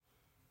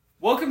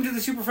Welcome to the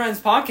Super Friends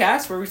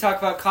podcast, where we talk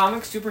about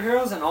comics,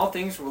 superheroes, and all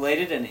things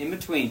related and in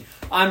between.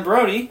 I'm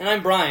Brody. And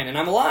I'm Brian, and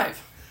I'm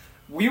alive.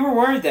 We were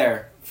worried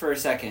there for a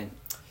second.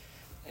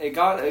 It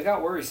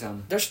got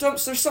worrisome. There's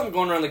something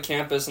going around the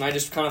campus, and I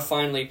just kind of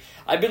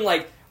I've been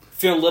like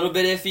feeling a little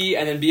bit iffy,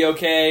 and then be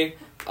okay.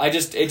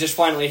 It just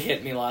finally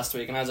hit me last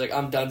week, and I was like,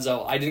 I'm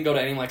donezo. I didn't go to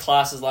any of my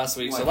classes last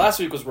week, so last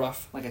week was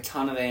rough. Like a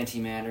ton of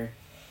antimatter.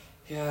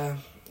 Yeah,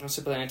 I was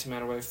hit by the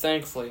antimatter wave.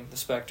 Thankfully, the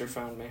Spectre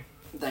found me.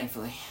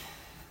 Thankfully.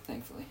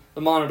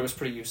 The monitor was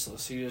pretty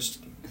useless. He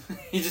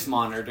just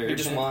monitored.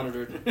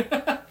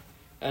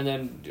 And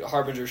then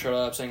Harbinger showed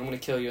up saying, I'm going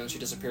to kill you, and she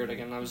disappeared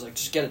again. And I was like,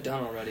 just get it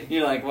done already.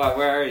 You're like, what?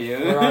 Where are you?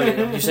 Where are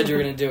you? You said you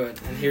were going to do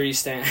it, and here he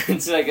stands.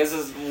 It's like, this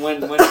is when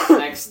the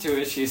next two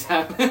issues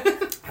happen.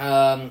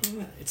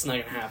 It's not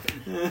going to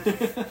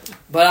happen.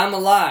 But I'm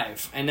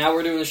alive, and now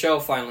we're doing the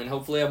show finally, and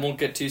hopefully I won't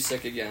get too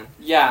sick again.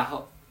 Yeah,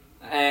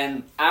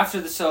 and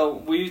after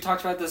we talked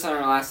about this on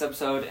our last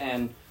episode,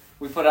 and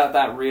we put out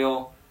that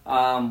reel.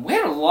 We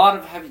had a lot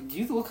of... Do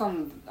you look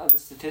on the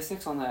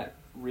statistics on that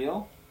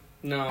reel?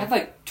 No. It had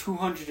like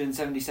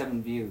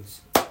 277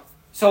 views.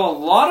 So a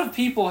lot of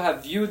people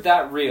have viewed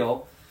that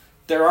reel.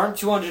 There aren't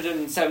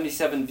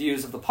 277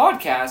 views of the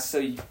podcast,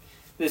 so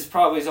this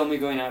probably is only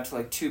going out to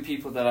like 2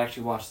 people that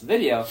actually watched the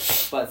video.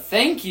 But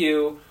thank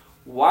you.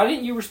 Why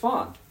didn't you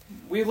respond?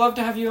 We'd love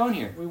to have you on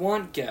here. We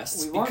want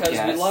guests because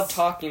we love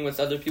talking with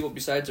other people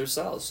besides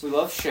ourselves. We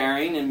love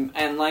sharing,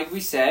 and like we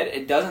said,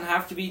 it doesn't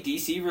have to be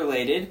DC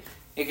related.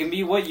 It can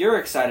be what you're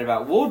excited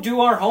about. We'll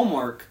do our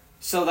homework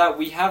so that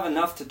we have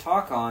enough to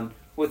talk on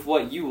with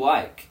what you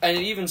like. And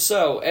even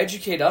so,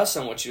 educate us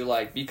on what you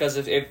like, because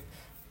if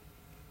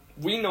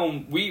we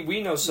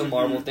know some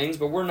Marvel things,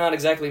 but we're not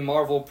exactly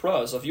Marvel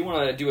pros. So if you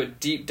want to do a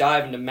deep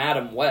dive into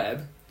Madam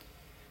Web,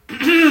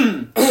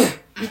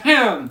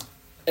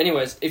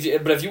 anyways, if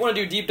you want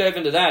to do a deep dive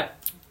into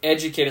that,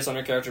 educate us on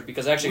her character,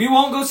 because actually we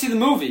won't go see the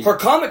movie. Her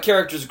comic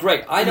character is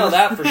great. I know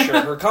that for sure.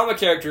 Her comic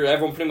character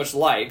everyone pretty much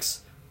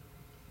likes.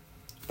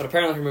 But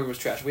apparently her movie was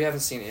trash. We haven't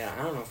seen it yet.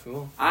 I don't know if we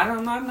will.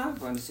 I'm not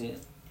going to see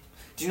it.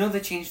 Do you know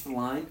they changed the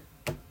line?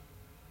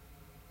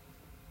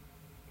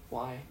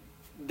 Why?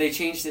 They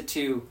changed it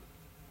to,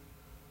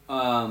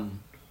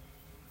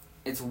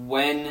 it's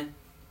when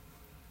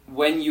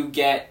you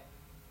get,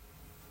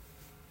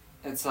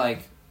 it's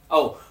like,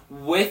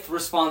 with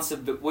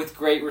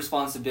great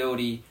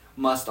responsibility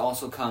must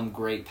also come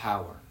great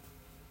power.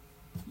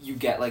 You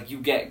get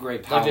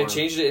great power. Like they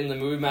changed it in the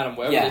movie Madam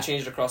Web, or they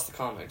changed it across the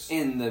comics?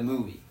 In the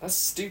movie. That's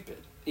stupid.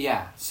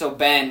 Yeah, so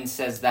Ben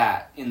says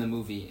that in the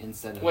movie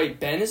instead of... Wait,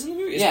 Ben is in the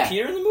movie? Is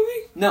Peter in the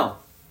movie? No.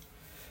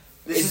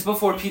 This is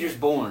before Peter's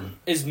born.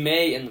 Is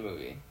May in the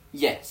movie?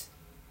 Yes.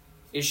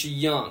 Is she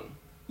young?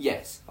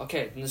 Yes.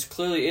 Okay, then this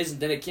clearly isn't.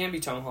 Then it can't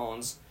be Tom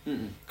Holland's.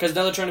 Because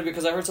now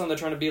because I heard something they're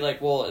trying to be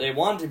like, well, they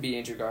wanted to be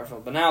Andrew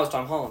Garfield, but now it's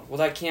Tom Holland. Well,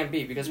 that can't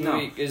be, because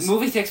the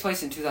movie takes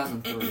place in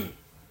 2003.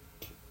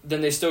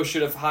 Then they still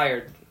should have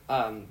hired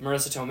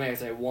Marissa Tomei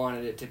if they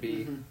wanted it to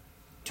be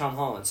Tom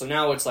Holland. So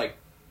now it's like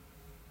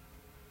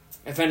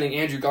offending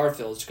Andrew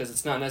Garfield because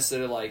it's not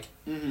necessarily like...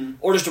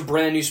 Or just a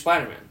brand new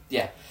Spider-Man.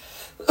 Yeah.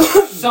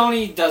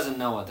 Sony doesn't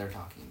know what they're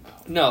talking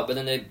about. No, but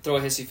then they throw a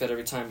hissy fit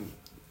every time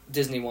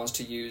Disney wants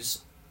to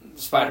use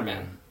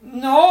Spider-Man.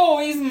 No,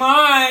 he's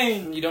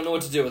mine! You don't know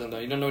what to do with him, though.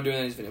 You don't know what to do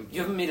with these videos.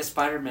 You haven't made a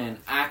Spider-Man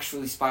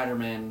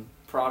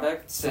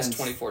product since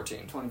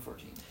 2014.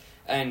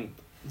 And...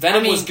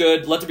 Venom was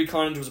good. Let There Be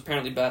Carnage was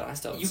apparently bad. I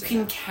still haven't seen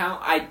You can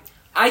count...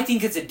 I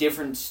think it's a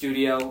different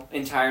studio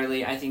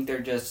entirely. I think they're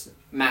just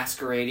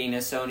masquerading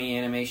as Sony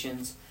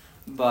Animations.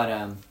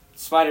 But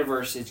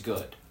Spider-Verse is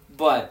good.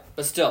 But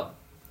still,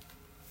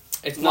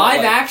 it's not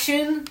live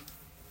action.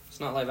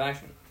 It's not live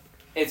action.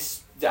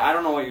 I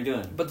don't know what you're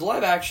doing. But the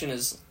live action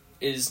is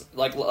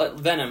like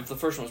Venom. The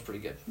first one was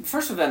pretty good. The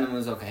first Venom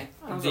was okay.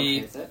 I was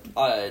okay with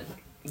it.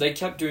 They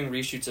kept doing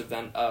reshoots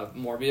of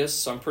Morbius,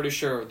 so I'm pretty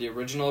sure the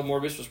original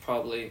Morbius was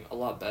probably a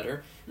lot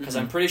better. Because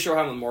I'm pretty sure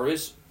how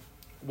Morbius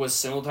was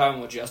similar to how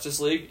with Justice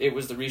League. It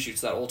was the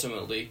reshoots that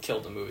ultimately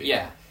killed the movie.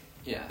 Yeah.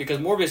 Because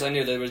Morbius, I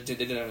knew they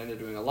ended up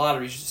doing a lot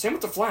of reshoots. Same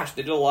with The Flash.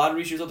 They did a lot of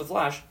reshoots of The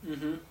Flash.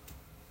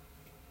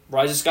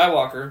 Rise of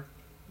Skywalker,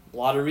 a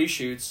lot of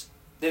reshoots.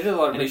 They did a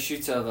lot of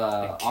reshoots of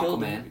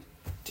Aquaman,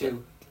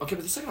 too. Yeah. Okay,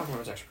 but the second Aquaman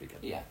was actually pretty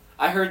good. Yeah.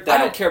 I heard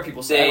that... I don't care if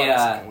people say the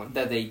second one.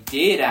 That they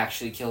did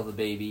actually kill the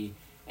baby...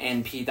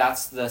 And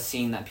that's the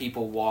scene that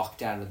people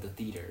walked out of the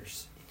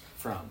theaters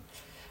from.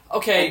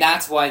 Okay. And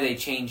that's why they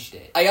changed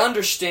it. I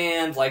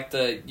understand,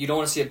 you don't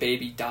want to see a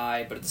baby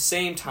die, but at the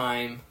same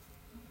time,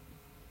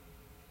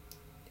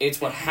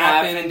 it's what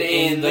happened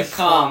in the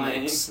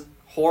comics.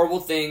 Horrible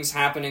things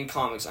happen in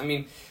comics. I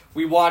mean,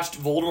 we watched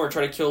Voldemort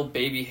try to kill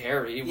baby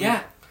Harry.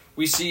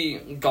 We see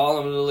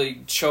Gollum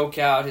literally choke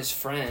out his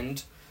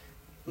friend.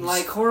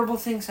 Horrible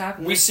things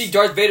happen. We see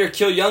Darth Vader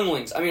kill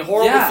younglings. I mean,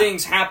 horrible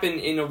things happen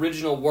in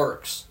original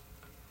works.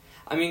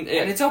 I mean...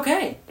 and it's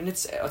okay. And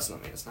it's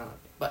not...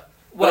 But...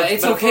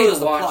 it's okay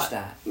to watch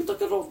that.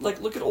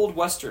 Look at old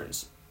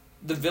Westerns.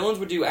 The villains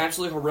would do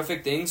absolutely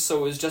horrific things, so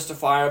it was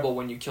justifiable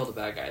when you kill the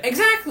bad guy.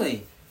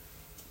 Exactly.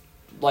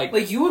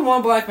 Like, you would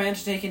want Black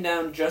Manta taken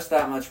down just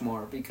that much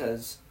more,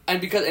 because...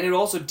 And it would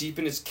also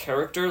deepen his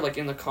character. Like,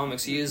 in the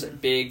comics, he is a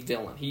big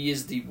villain. He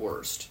is the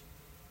worst.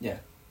 Yeah.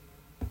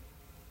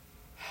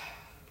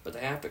 But they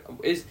have to...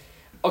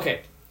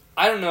 Okay,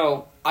 I don't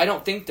know. I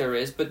don't think there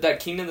is, but that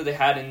kingdom that they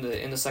had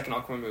in the second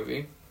Aquaman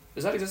movie,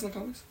 does that exist in the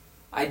comics?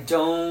 I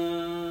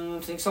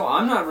don't think so.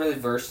 I'm not really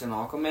versed in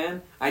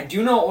Aquaman. I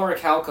do know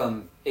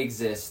Orichalcum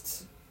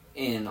exists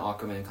in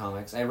Aquaman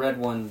comics. I read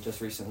one just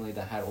recently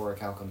that had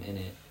Orichalcum in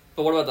it.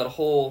 But what about that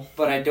whole...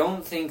 But I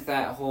don't think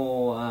that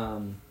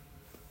whole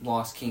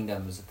Lost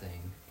Kingdom is a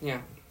thing.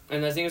 Yeah,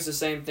 and I think it's the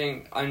same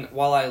thing.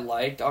 While I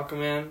liked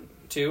Aquaman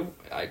 2,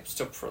 I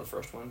still prefer the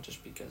first one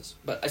just because.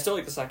 But I still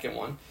like the second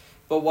one.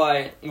 But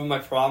my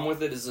problem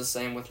with it is the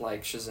same with,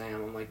 like, Shazam.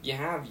 I'm like, you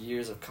have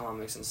years of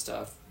comics and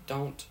stuff.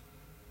 Don't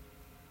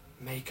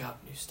make up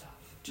new stuff.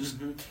 Just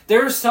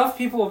There's stuff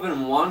people have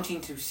been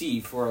wanting to see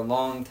for a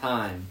long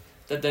time.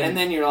 And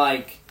then you're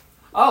like,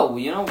 oh,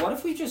 you know, what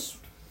if we just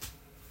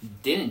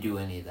didn't do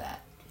any of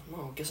that?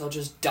 Well, I guess I'll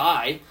just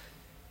die.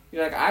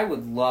 You're like, I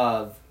would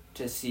love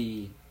to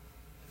see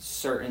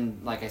certain,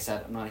 like I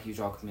said, I'm not a huge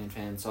Aquaman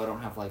fan, so I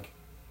don't have, like,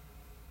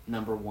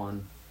 number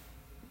one,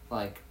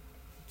 like,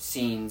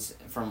 scenes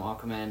from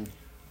Aquaman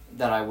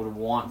that I would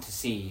want to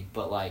see,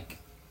 but, like,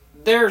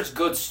 there's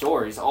good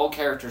stories. All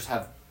characters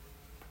have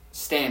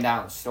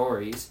standout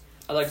stories.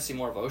 I'd like to see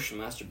more of Ocean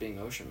Master being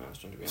Ocean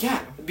Master, to be honest.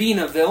 Yeah, being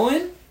a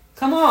villain?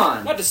 Come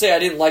on. Not to say I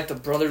didn't like the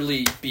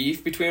brotherly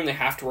beef between them. They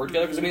have to work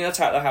together, because, I mean, that's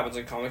how that happens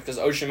in comics, because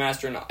Ocean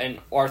Master and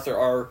Arthur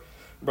are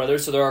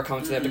brothers, so there are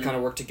comics that they have to kind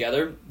of work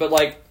together. But,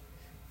 like,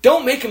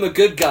 don't make him a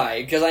good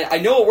guy, because I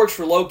know it works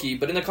for Loki,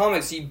 but in the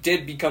comics, he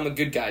did become a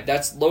good guy.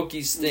 That's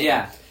Loki's thing.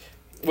 Yeah.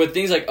 With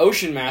things like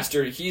Ocean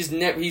Master, he's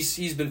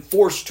been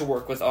forced to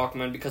work with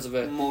Aquaman because of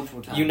a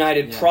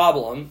united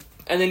problem,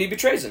 and then he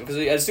betrays him, because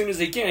as soon as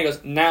he can, he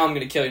goes, now I'm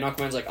going to kill you, and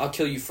Aquaman's like, I'll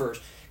kill you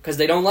first, because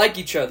they don't like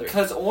each other.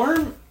 Because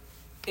Orm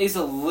is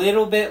a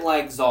little bit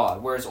like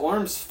Zod, whereas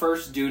Orm's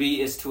first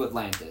duty is to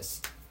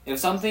Atlantis. If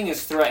something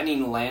is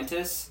threatening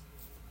Atlantis,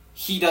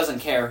 he doesn't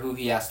care who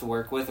he has to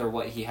work with or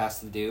what he has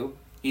to do.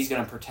 He's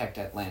going to protect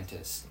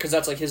Atlantis. Because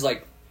that's like his,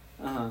 like...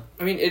 I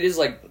mean, it is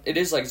like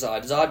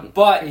Zod.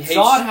 But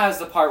Zod has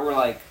the part where,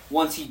 like,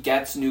 once he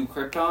gets New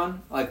Krypton,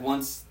 like,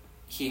 once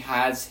he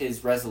has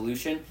his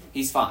resolution,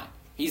 he's fine.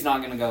 He's not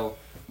going to go...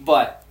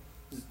 But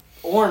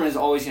Orm is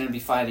always going to be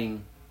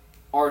fighting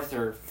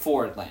Arthur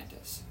for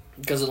Atlantis.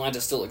 Because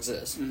Atlantis still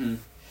exists. Mm-hmm.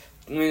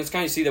 I mean, it's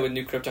kind of see that with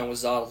New Krypton with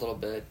Zod a little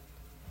bit.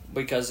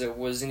 Because it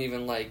wasn't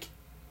even, like...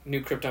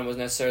 New Krypton was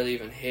necessarily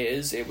even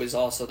his. It was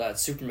also that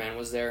Superman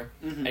was there,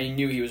 and he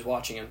knew he was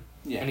watching him.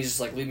 Yeah. And he's just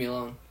like, leave me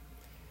alone.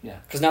 Yeah.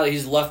 Because now that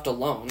he's left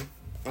alone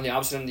on the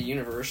opposite end of the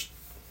universe,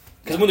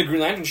 because when the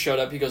Green Lantern showed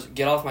up, he goes,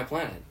 get off my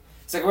planet.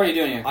 It's like, what are you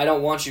doing here? I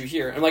don't want you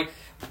here. And, like,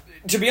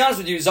 to be honest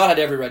with you, Zod had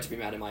every right to be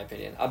mad, in my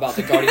opinion, about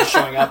the Guardians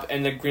showing up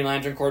and the Green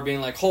Lantern Corps being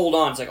like, hold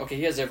on. It's like, okay,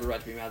 he has every right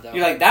to be mad, though.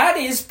 You're like, that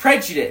is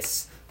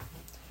prejudice.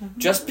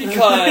 Just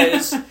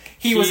because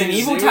he was an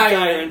evil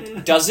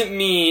tyrant doesn't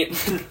mean...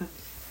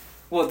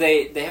 Well,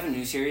 they have a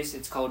new series.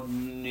 It's called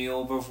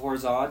Kneel Before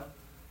Zod.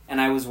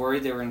 And I was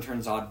worried they were going to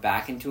turn Zod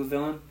back into a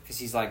villain. Because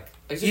he's like...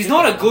 He's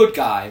not a good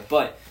guy,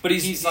 but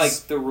he's like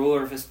the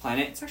ruler of his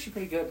planet. It's actually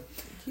pretty good.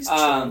 He's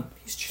chill.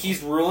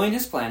 He's ruling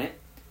his planet.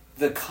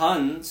 The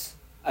Kuns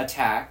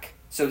attack.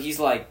 So he's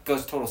like...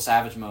 Goes total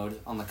savage mode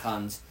on the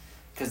Kuns.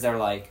 Because they're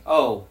like,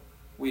 oh,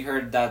 we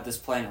heard that this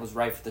planet was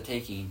ripe for the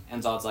taking.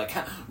 And Zod's like,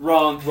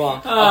 wrong.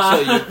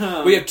 I'll kill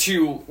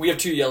you. We have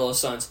two yellow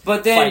suns.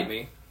 But then fight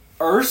me.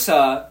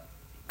 Ursa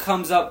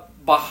comes up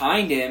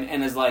behind him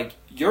and is like,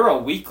 you're a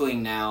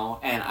weakling now,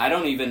 and I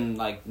don't even,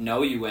 like,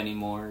 know you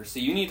anymore, so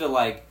you need to,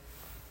 like,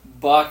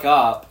 buck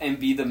up and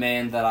be the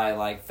man that I,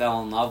 like,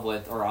 fell in love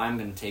with, or I'm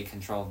gonna take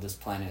control of this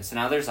planet. So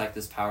now there's, like,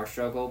 this power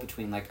struggle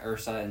between, like,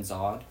 Ursa and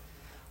Zod,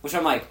 which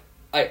I'm like...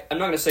 I'm not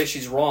gonna say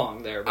she's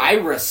wrong there, but... I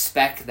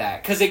respect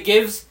that, because it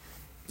gives...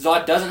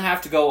 Zod doesn't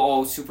have to go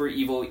all super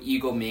evil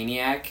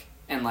egomaniac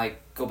and,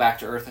 like, go back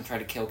to Earth and try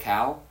to kill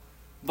Kal,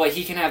 but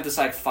he can have this,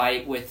 like,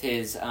 fight with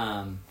his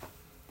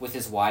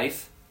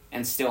wife,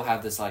 and still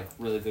have this, like,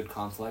 really good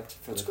conflict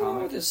for the comic. What's going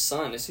on with his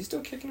son? Is he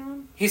still kicking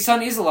around? His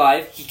son is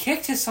alive. He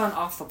kicked his son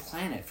off the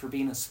planet for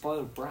being a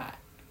spoiled brat.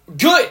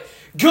 Good!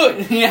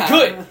 Yeah.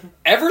 Good!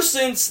 Ever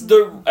since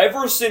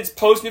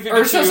post New 52...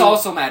 Ursa's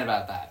also mad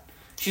about that.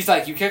 She's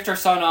like, you kicked our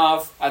son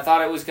off. I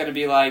thought it was going to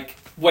be like...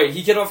 Wait,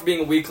 he kicked off for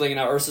being a weakling, and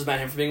now Ursa's mad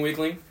at him for being a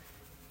weakling?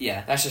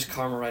 Yeah. That's just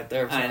karma right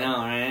there. I know,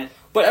 right?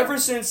 But ever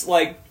since,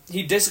 like,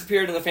 he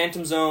disappeared in the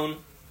Phantom Zone,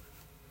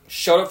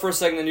 showed up for a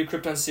second in the New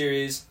Krypton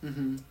series.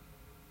 Mm-hmm.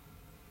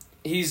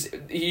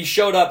 He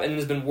showed up and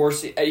has been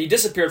worse. He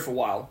disappeared for a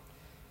while.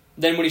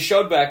 Then when he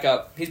showed back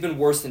up, he's been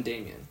worse than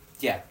Damian.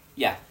 Yeah.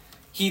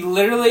 He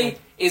literally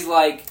is,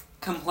 like,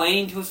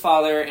 complaining to his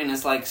father and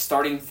is, like,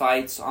 starting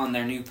fights on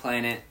their new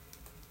planet.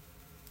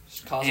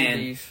 Just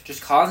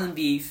causing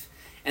beef.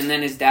 And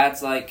then his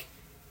dad's like,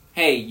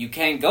 hey, you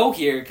can't go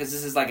here because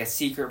this is, like, a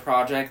secret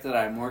project that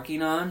I'm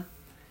working on.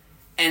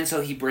 And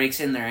so he breaks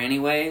in there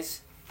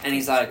anyways. And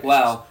he's like,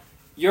 well...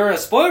 you're a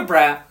spoiled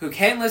brat who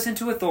can't listen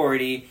to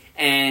authority,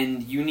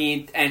 and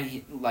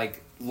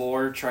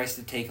Lore tries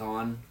to take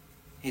on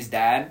his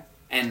dad,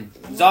 and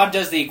Zod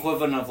does the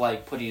equivalent of,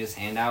 like, putting his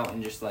hand out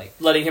and just, like...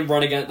 letting him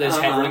run against his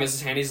head, running against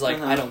his hand. He's like,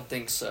 I don't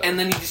think so. And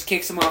then he just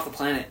kicks him off the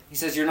planet. He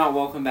says, you're not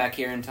welcome back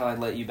here until I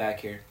let you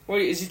back here.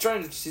 Wait, is he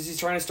trying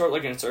to start,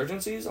 like,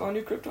 insurgencies on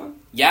New Krypton?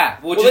 Yeah.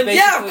 Well, then,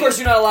 yeah, of course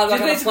you're not allowed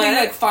back on the planet.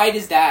 Like, fight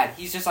his dad.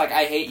 He's just like,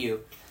 I hate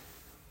you.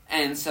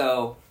 And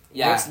so,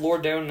 yeah. What's Lore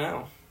doing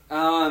now?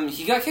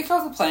 He got kicked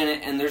off the planet,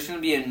 and there's going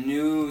to be a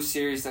new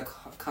series that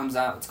comes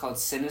out. It's called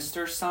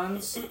Sinister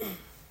Sons.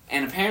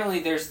 And apparently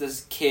there's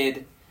this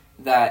kid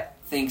that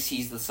thinks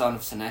he's the son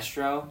of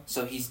Sinestro,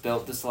 so he's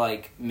built this,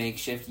 like,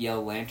 makeshift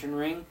Yellow Lantern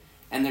ring,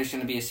 and there's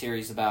going to be a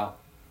series about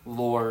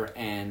Lore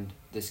and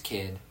this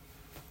kid,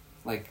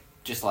 like,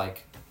 just,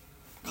 like,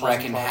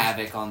 wrecking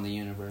havoc on the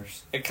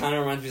universe. It kind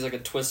of reminds me of, like, a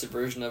twisted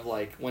version of,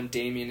 like, when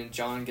Damien and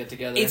John get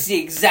together. It's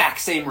the exact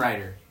same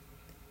writer.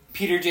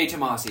 Peter J.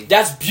 Tomasi.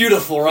 That's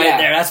beautiful right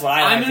there. That's what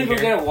I like. I'm going to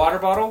go get a water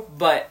bottle,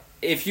 but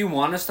if you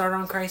want to start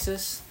on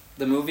Crisis,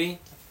 the movie,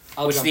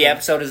 which the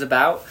episode is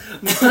about...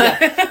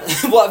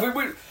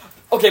 Well,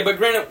 okay, but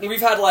granted, we've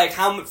had like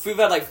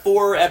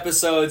 4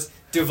 episodes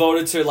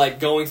devoted to like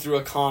going through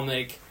a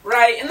comic.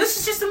 Right, and this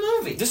is just a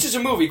movie. This is a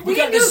movie. We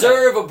can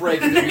deserve a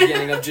break at the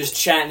beginning of just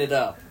chatting it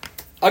up.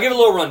 I'll give a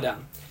little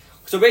rundown.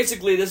 So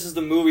basically, this is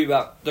the movie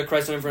about the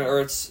Crisis on Infinite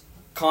Earths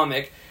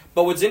comic.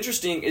 But what's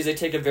interesting is they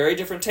take a very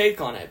different take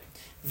on it.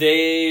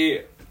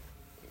 They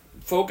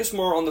focus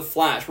more on the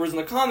Flash, whereas in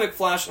the comic,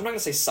 Flash, I'm not going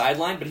to say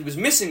sidelined, but he was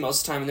missing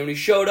most of the time, and then when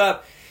he showed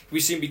up, we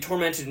see him be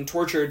tormented and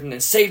tortured, and then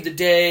save the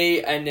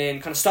day, and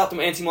then kind of stop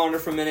the Anti-Monitor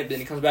for a minute, but then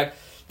he comes back.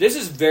 This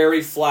is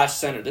very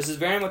Flash-centered. This is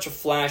very much a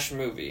Flash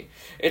movie.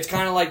 It's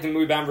kind of like the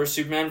movie Batman vs.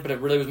 Superman, but it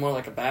really was more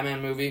like a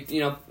Batman movie. You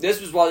know, this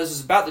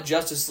is about the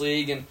Justice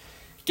League and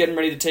getting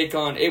ready to take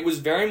on. It was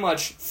very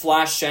much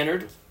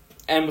Flash-centered,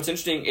 and what's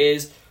interesting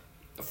is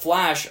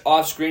Flash,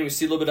 off-screen, we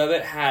see a little bit of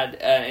it, had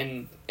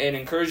an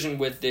incursion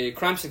with the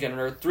Crime Syndicate on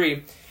Earth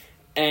 3,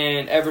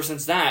 and ever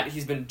since that,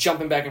 he's been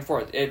jumping back and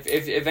forth.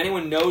 If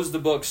anyone knows the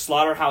book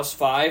Slaughterhouse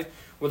 5,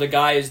 where the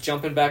guy is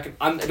jumping back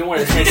and... don't worry,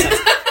 this makes sense.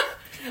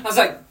 I was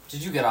like,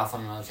 did you get off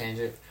on another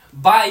tangent?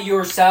 By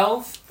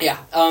yourself? Yeah,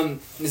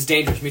 it's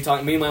dangerous, me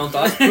and my own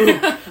thoughts.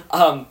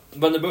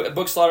 But in the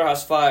book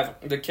Slaughterhouse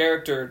 5, the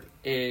character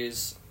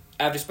is,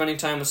 after spending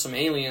time with some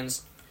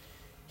aliens,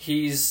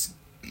 he's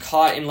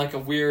caught in like a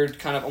weird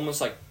kind of almost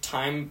like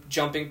time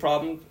jumping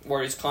problem,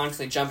 where he's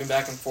constantly jumping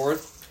back and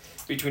forth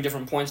between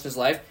different points in his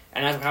life,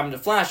 and that's what happened to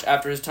Flash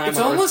after his time on Earth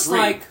 3. It's almost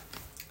like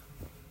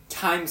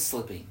time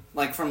slipping.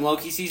 Like from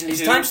Loki season 2.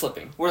 He's time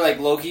slipping. Where like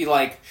Loki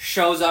like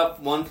shows up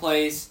one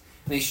place,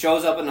 and he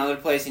shows up another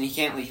place, and he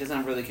doesn't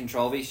have really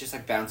control of it. He's just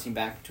like bouncing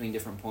back between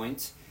different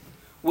points.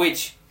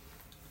 Which,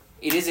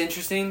 it is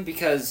interesting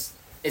because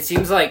it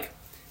seems like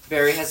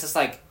Barry has this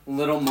like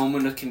little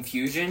moment of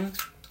confusion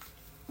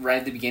right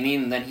at the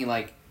beginning, and then he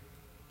like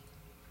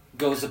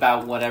goes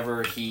about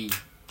whatever he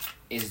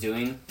is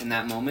doing in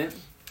that moment.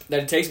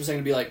 That it takes him a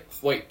second to be like,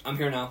 wait, I'm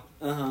here now.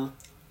 Uh-huh.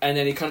 And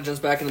then he kind of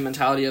jumps back in the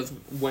mentality of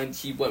when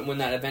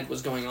that event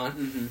was going on.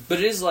 Mm-hmm. But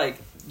it is like,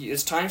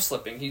 it's time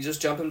slipping. He's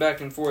just jumping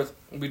back and forth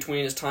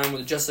between his time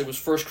when Justice League was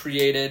first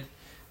created,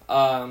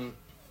 when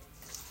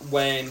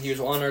he was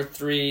on Earth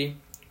 3,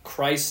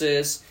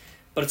 Crisis,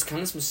 but it's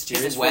kind of this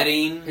mysterious...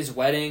 His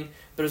wedding.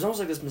 But it's almost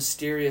like this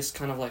mysterious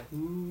kind of like...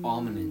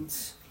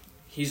 ominous.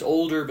 He's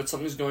older, but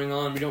something's going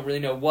on. We don't really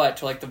know what,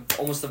 till like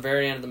almost the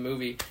very end of the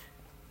movie.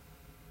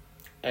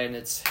 And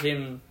it's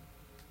him...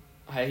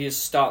 He has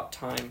stopped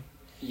time.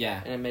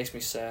 Yeah. And it makes me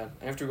sad.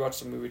 I have to rewatch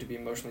the movie to be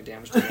emotionally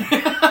damaged.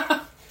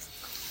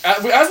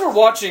 As we're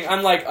watching,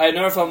 I'm like, I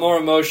never felt more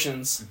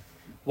emotions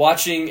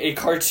watching a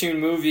cartoon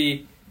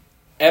movie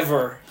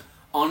ever.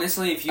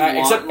 Honestly, if you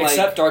want,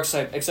 except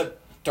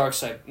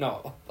Darkseid.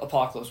 No,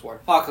 Apocalypse War.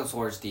 Apocalypse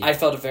War is deep. I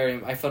felt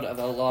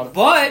a lot of...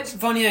 But,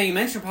 funny how you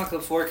mentioned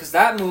Apocalypse War, because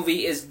that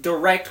movie is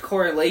direct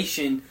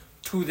correlation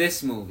to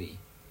this movie.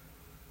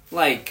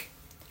 Like,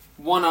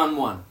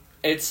 one-on-one.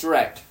 It's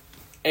direct.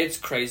 It's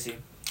crazy.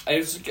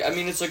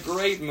 It's a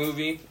great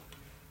movie.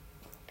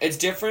 It's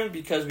different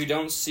because we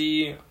don't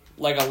see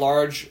like a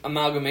large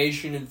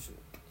amalgamation of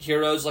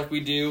heroes like we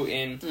do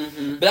in...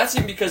 Mm-hmm. But that's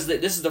even because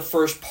this is the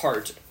first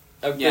part.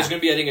 There's going to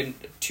be, I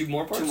think, 2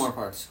 more parts? 2 more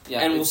parts.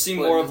 Yeah, and we'll see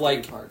more of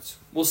like... Parts.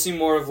 We'll see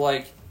more of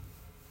like...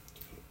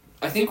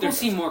 I think we'll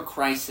see more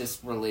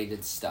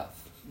Crisis-related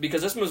stuff.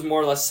 Because this was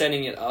more or less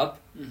setting it up.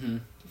 Mm-hmm.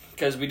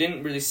 Because we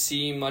didn't really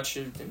see much...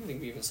 I don't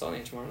think we even saw the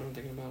Anti-Monitor. I'm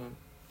thinking about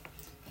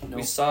it. Nope.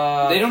 We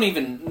saw... They don't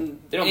in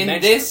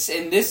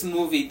this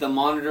movie, the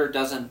Monitor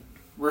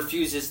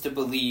refuses to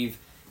believe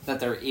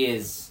that there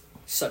is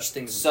such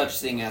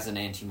thing as an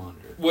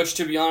Anti-Monitor. Which,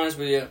 to be honest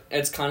with you,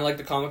 it's kind of like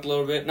the comic a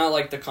little bit. Not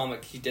like the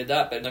comic he did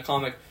that, but in the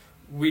comic,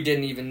 we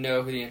didn't even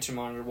know who the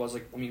Anti-Monitor was.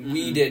 Like, I mean,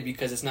 we did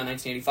because it's not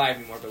 1985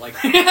 anymore. But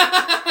like,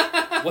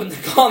 when the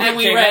comic and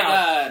we came read,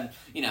 out,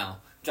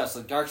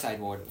 Justice League Darkseid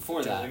War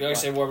before that. Like I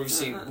say, what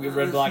we've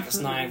read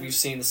Blackest Night, we've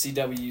seen the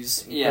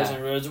CW's Yeah.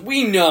 President Rhodes.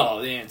 We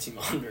know the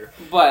Anti-Monitor.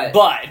 But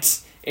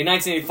In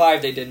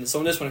 1985 they didn't. So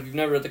in this one, if you've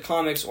never read the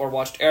comics or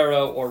watched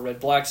Arrow or read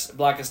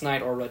Blackest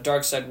Night or read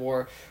Darkseid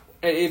War,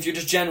 if you're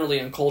just generally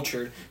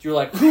uncultured, you're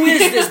like, who is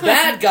this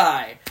bad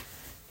guy?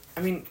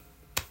 I mean,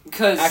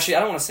 actually, I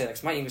don't want to say that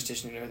because my English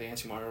teacher knew who the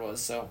Anti-Monitor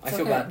was, so I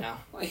feel bad now.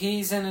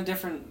 He's in a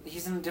different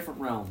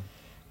realm.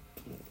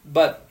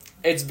 But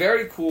it's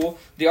very cool.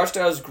 The art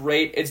style is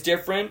great. It's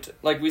different,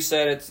 like we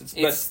said.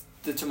 It's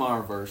the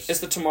Tomorrowverse. It's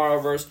the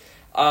Tomorrowverse.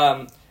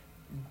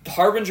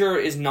 Harbinger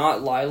is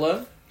not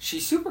Lila.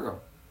 She's Supergirl.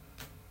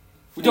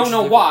 We don't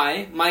know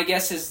why. My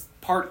guess is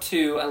part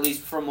 2, at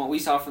least from what we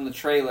saw from the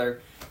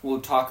trailer, we'll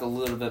talk a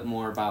little bit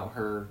more about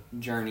her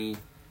journey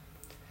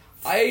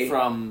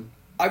from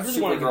I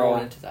really want to go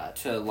into that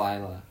to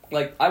Lila.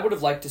 Like, I would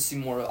have liked to see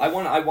more. I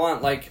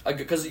want like,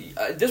 because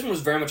this one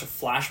was very much a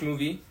Flash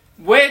movie.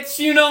 Which,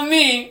 you know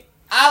me,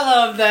 I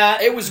love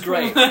that. It was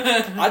great.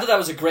 I thought that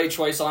was a great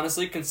choice,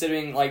 honestly,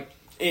 considering, like,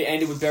 it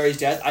ended with Barry's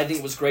death. I think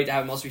it was great to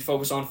have it mostly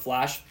focused on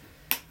Flash.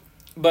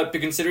 But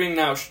considering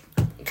now,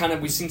 kind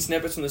of, we've seen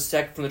snippets from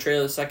the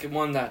trailer of the second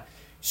one, that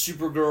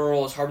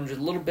Supergirl is Harbinger, a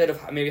little bit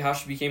of maybe how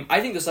she became.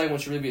 I think the second one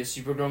should really be a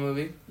Supergirl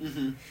movie.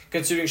 Mm-hmm.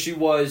 Considering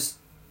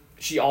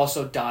she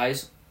also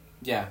dies.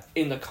 Yeah.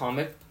 In the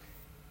comic.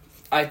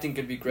 I think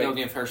it'd be great. They'll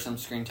give her some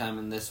screen time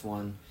in this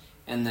one.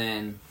 And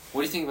then,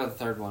 what do you think about the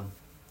third one?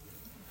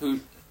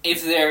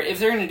 If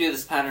they're going to do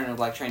this pattern of,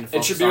 like, trying to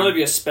focus it should really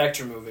be a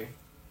Spectre movie.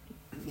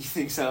 You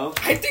think so?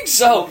 I think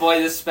so. Oh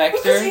boy, the Spectre.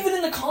 Because even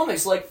in the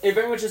comics, like, it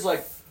very much is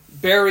like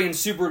Barry and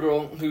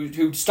Supergirl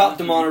who stopped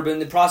the Monitor but in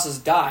the process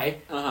die.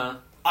 Uh-huh.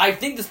 I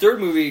think the third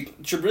movie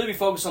should really be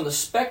focused on the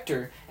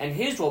Spectre and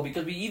his role,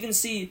 because we even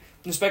see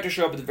the Spectre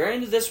show up at the very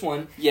end of this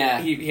one. Yeah.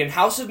 He in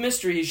House of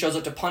Mystery, he shows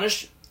up to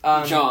punish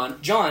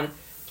John,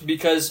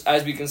 because,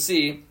 as we can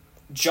see,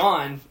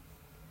 John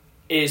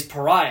is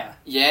Pariah.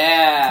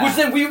 Yeah. Which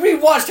then we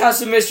rewatched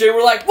House of Mystery and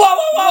we're like, whoa,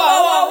 whoa,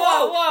 whoa,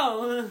 whoa, whoa,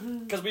 whoa, whoa.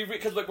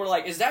 Because we're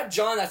like, is that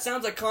John? That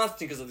sounds like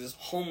Constantine, because of this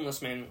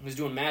homeless man who's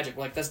doing magic.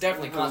 We're like, that's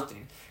definitely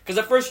Constantine. Because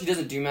at first he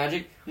doesn't do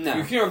magic. No.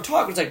 You hear him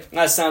talk, it's like,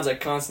 that sounds like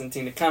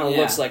Constantine. It kind of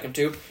looks like him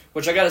too.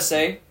 Which I gotta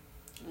say,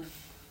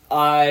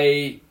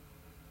 I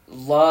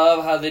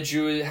love how they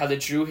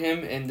drew him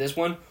in this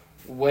one.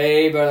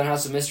 Way better than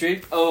House of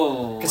Mystery.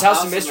 Oh. Because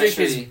House of Mystery,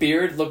 his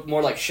beard looked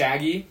more like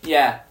Shaggy.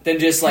 Yeah. Than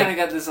just like... kind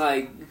of got this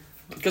like...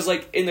 Because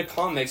like in the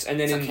comics and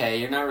then it's okay,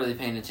 you're not really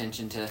paying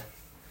attention to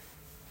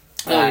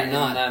you're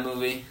not. In that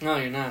movie. No,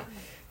 you're not.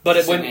 But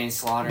in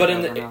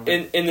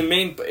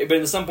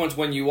some points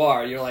when you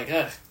are, you're like,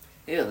 ugh.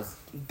 Ew.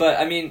 But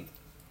I mean,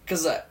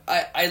 because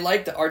I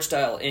like the art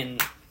style in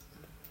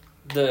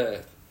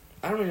the...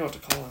 I don't even know what to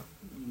call it.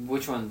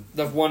 Which one?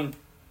 The one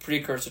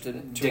precursor to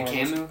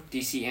DeCamu?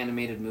 DC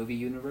Animated Movie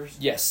Universe?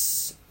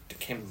 Yes.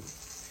 DeCamu.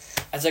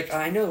 It's like,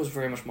 I know it was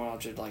very much more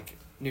to like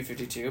New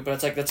 52, but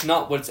it's like, that's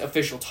not what its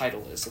official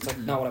title is. It's like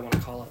not what I want to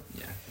call it.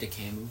 Yeah,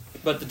 DeCamu.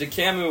 But the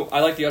DeCamu,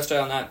 I like the art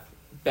style on that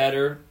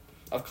better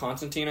of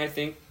Constantine, I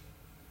think.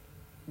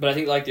 But I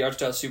think I like the art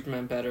style of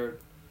Superman better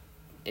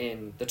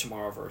in the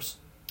Tomorrowverse.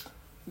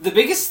 The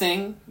biggest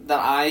thing that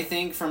I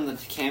think from the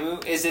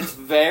DeCamu is it's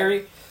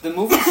very... The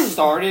movie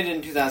started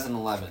in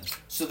 2011,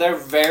 so they're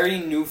very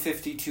New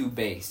 52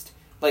 based.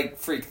 Like,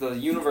 the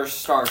universe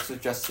starts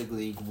with Justice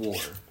League War,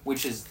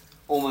 which is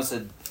almost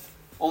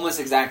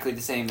exactly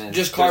the same as...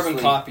 Just carbon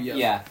copy of it.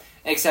 Yeah,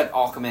 except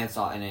Aquaman's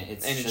not in it.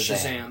 It's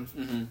Shazam.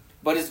 Mm-hmm.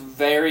 But it's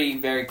very,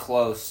 very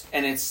close,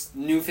 and it's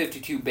New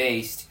 52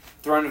 based.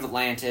 Throne of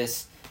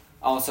Atlantis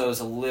also is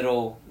a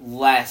little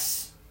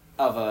less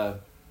of a...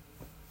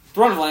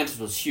 Throne of Atlantis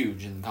was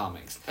huge in the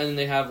comics. And then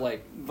they have,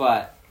 like...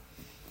 But...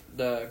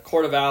 The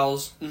Court of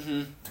Owls.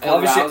 Mm-hmm.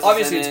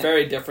 Obviously it's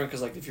very different,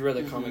 because like if you read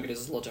the comic, it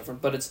is a little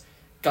different, but it's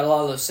got a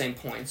lot of those same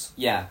points.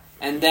 Yeah,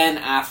 and then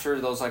after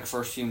those like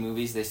first few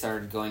movies, they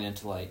started going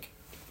into like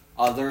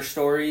other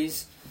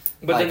stories.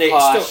 But like then they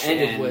Hush still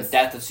ended and with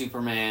Death of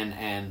Superman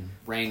and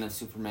Reign of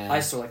Superman.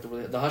 I still like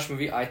the Hush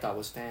movie. I thought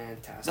was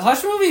fantastic. The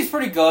Hush movie is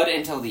pretty good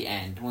until the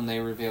end when they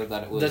revealed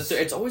that it was.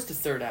 It's always the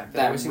third act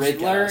that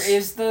Riddler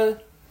is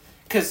the,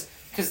 because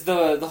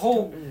the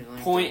whole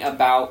point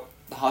about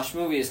the Hush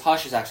movie is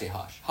Hush is actually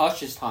Hush.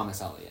 Hush is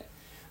Thomas Elliot.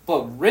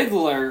 But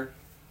Riddler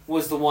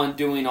was the one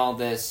doing all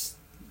this,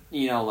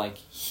 like,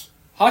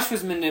 Hush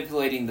was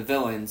manipulating the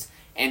villains,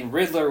 and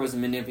Riddler was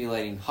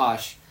manipulating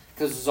Hush,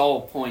 because it was all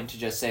a point to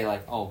just say,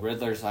 like, oh,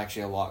 Riddler's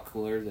actually a lot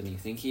cooler than you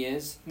think he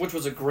is. Which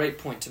was a great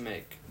point to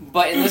make.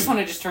 But in this one,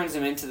 it just turns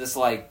him into this,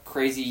 like,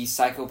 crazy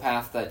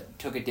psychopath that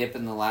took a dip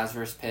in the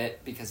Lazarus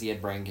pit because he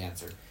had brain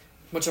cancer.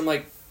 Which I'm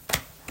like...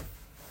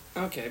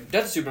 Okay,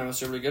 Death of Superman was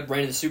still really good.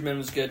 Reign of the Superman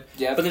was good.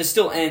 Yeah. But then it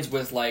still ends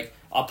with, like,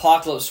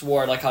 Apocalypse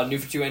War, like how New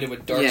 52 ended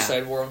with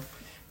Darkseid War.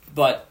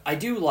 But I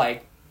do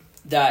like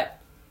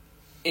that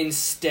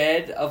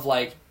instead of,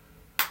 we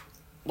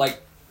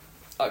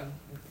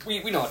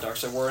know how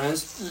Darkseid War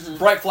ends. Mm-hmm.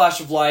 Bright flash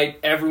of light.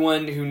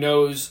 Everyone who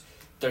knows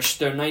their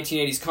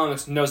 1980s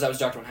comics knows that was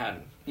Dr.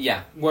 Manhattan.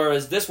 Yeah.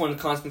 Whereas this one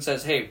constantly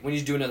says, hey, we need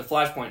to do another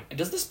Flashpoint. And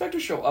does the Spectre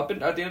show up at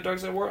the end of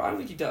Darkseid War? I don't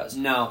think he does.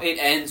 No, it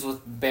ends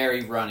with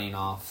Barry running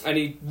off. And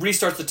he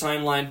restarts the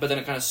timeline, but then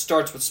it kind of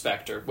starts with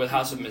Spectre, with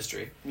House of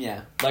Mystery.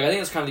 Yeah. Like, I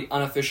think that's kind of the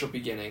unofficial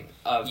beginning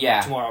of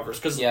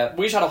Tomorrowverse. Because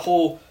we just had a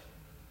whole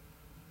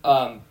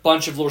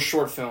bunch of little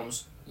short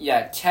films.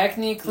 Yeah,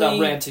 technically...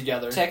 that ran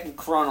together.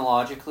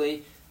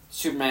 Chronologically,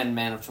 Superman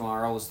Man of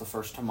Tomorrow was the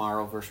first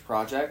Tomorrowverse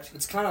project.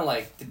 It's kind of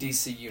like the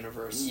DC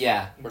universe.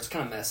 Yeah. Where it's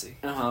kind of messy.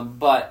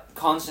 But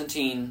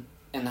Constantine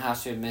and the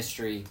House of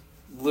Mystery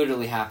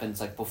literally happens,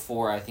 like,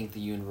 before I think the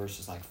universe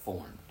is, like,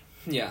 formed.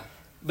 Yeah.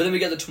 But then we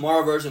get the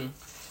Tomorrowverse, and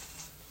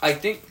I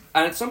think...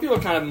 And some people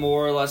are kind of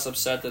more or less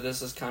upset that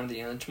this is kind of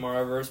the end of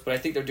Tomorrowverse, but I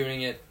think they're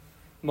doing it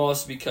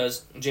mostly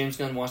because James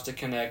Gunn wants to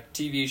connect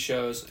TV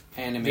shows,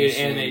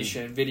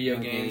 animation, video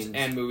games,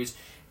 and movies.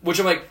 Which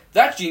I'm like,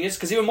 that's genius,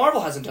 because even Marvel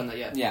hasn't done that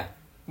yet. Yeah.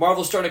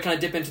 Marvel's starting to kind of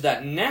dip into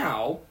that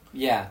now.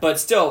 Yeah. But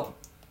still...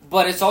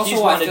 But it's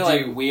also, I feel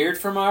like, weird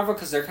for Marvel,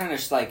 because they're kind of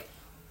just, like,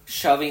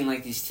 shoving,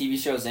 like, these TV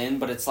shows in,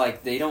 but it's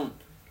like, they don't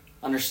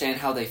understand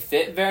how they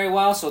fit very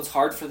well, so it's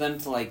hard for them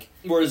to, like,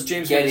 whereas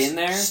James get Gunn in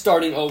there.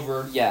 Starting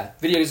over. Yeah.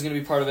 Video is going to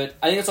be part of it.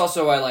 I think it's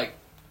also why, like...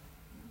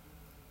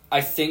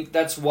 I think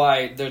that's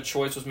why the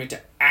choice was made to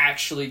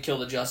actually kill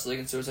the Justice League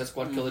and Suicide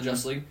Squad kill the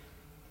Justice League.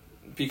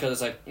 Because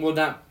it's like, well,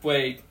 that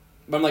way...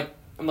 But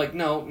I'm like,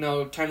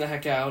 no, time the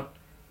heck out.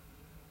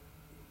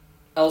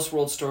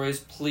 Elseworld stories,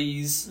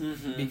 please.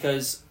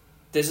 Because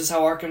this is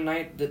how Arkham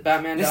Knight, that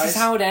Batman dies. This is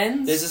how it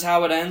ends? This is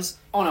how it ends.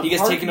 On a he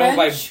gets park taken bench?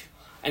 over by...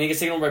 And he gets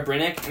taken over by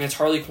Brainiac, and it's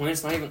Harley Quinn.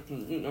 It's not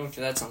even...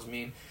 Okay, that sounds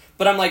mean.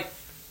 But I'm like...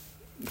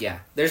 Yeah.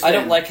 I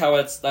don't like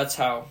how that's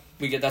how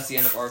we get... That's the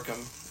end of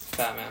Arkham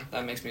Batman.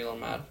 That makes me a little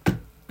mad.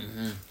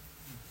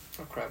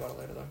 I'll cry about it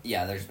later, though.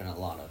 Yeah, there's been a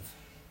lot of...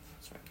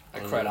 Sorry. I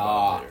cried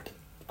about it later.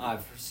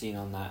 I've seen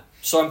on that.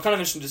 So I'm kind of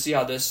interested to see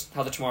how the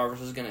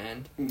Tomorrowverse is going to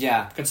end.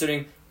 Yeah.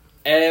 Considering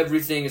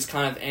everything is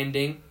kind of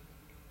ending.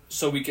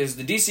 So because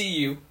the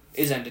DCU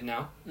is ended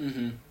now.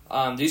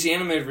 DC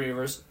Animated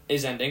Universe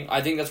is ending.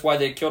 I think that's why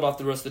they killed off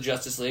the rest of the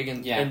Justice League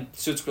and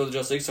Suicide Squad the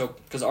Justice League. So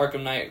because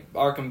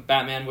Arkham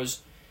Batman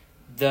was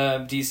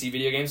the DC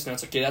video games. Now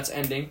it's okay, that's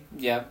ending.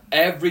 Yeah.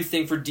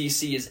 Everything for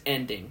DC is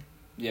ending.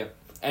 Yep.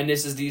 And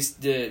this is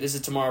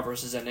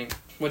Tomorrowverse is ending,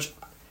 which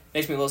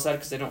makes me a little sad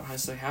because they don't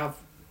necessarily have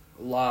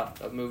a lot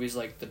of movies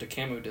like the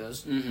DeCamu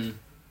does. There's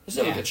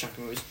still a good chunk of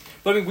movies.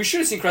 But I mean, we should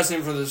have seen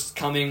Crescent for this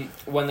coming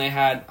when they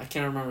had, I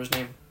can't remember his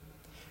name,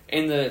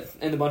 in the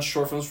bunch of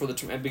short films for the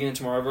beginning of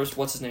Tomorrowverse.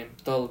 What's his name?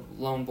 The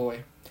lone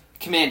boy.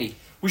 Commandy.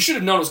 We should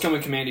have known it was coming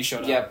when Commandy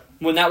showed up. Yep.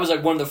 When that was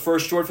like one of the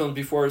first short films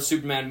before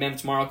Superman Man of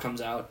Tomorrow comes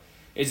out,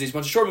 is these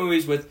bunch of short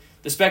movies with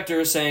the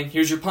Spectre saying,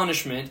 here's your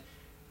punishment.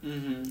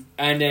 And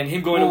then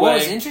him going away. What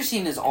was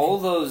interesting is all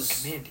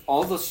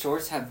those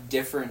shorts have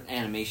different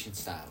animation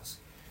styles.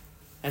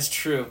 That's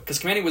true. Because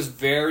Commandy was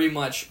very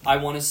much, I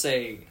want to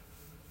say,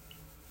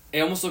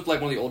 it almost looked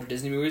like one of the older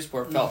Disney movies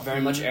where it felt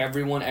very much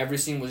every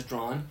scene was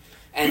drawn.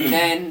 And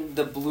then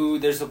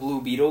there's a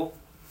Blue Beetle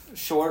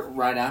short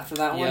right after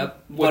that one.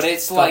 Yep. But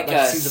it's like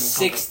a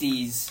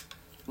 60s,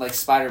 like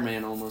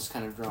Spider-Man almost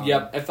kind of drawn.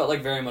 Yep, it felt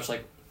like very much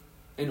like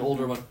an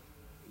older one.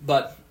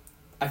 But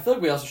I feel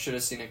like we also should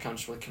have seen it come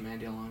just with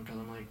Commandy along because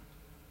I'm like...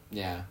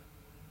 Yeah.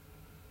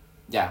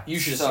 You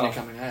should have seen it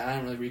coming. I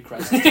didn't really read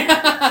Christ.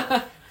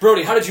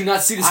 Brody, how did you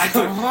not see this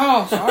coming? I don't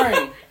know,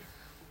 sorry.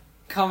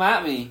 Come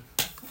at me.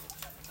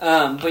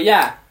 But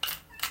yeah.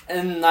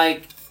 And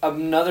like,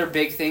 another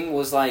big thing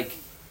was like,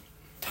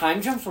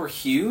 time jumps were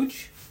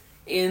huge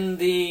in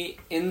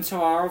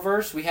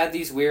Tomorrowverse. We had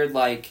these weird,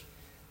 like,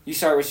 you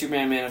start with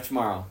Superman Man of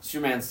Tomorrow.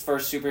 Superman's the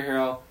first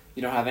superhero.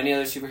 You don't have any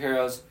other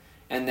superheroes.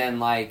 And then,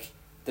 like,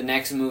 the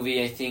next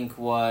movie, I think,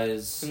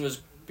 was... It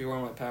was Beware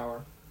My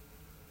Power.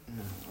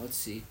 No, let's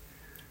see.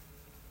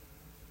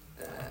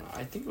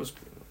 I think it was...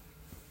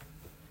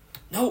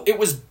 No, it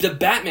was the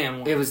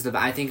Batman one.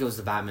 I think it was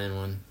the Batman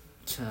one.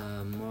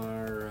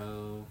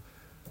 Tomorrowverse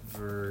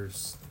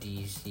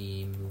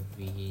DC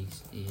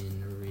movies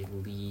in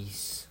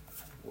release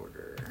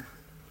order.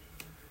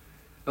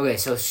 Okay,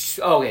 so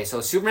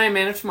Superman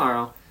Man of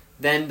Tomorrow,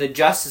 then the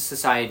Justice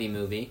Society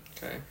movie.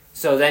 Okay.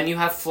 So then you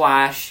have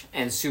Flash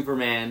and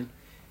Superman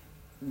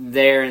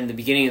there in the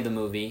beginning of the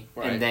movie,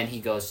 and then he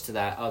goes to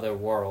that other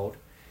world.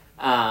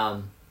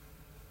 Batman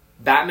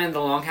The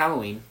Long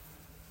Halloween.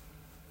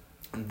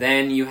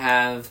 Then you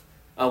have,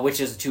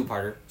 which is a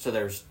two-parter, so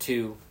there's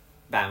two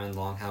Batman The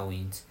Long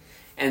Halloweens.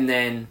 And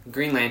then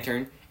Green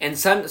Lantern. And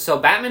so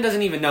Batman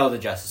doesn't even know the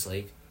Justice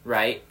League,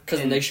 right? Because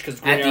at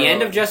the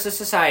end of Justice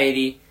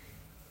Society,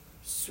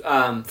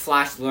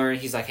 Flash learned,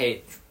 he's like,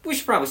 hey, we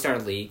should probably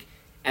start a league.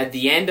 At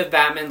the end of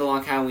Batman The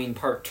Long Halloween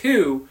Part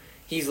 2,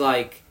 he's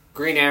like,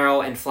 Green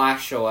Arrow and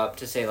Flash show up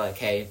to say, like,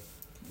 hey,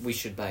 we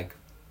should, like,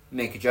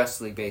 make a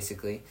Justice League,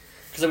 basically.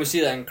 Because then we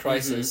see that in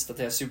Crisis, that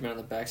they have Superman on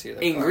the backseat of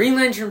their car. Green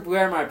Lantern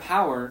Beware My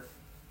Power,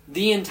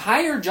 the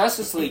entire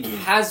Justice League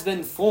has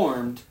been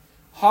formed.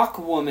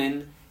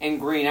 Hawkwoman and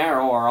Green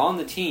Arrow are on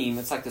the team.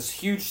 It's like this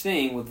huge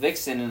thing with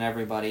Vixen and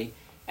everybody.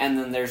 and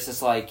then there's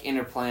this like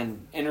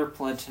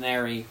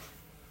interplanetary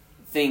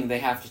thing they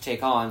have to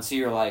take on. So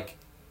you're like,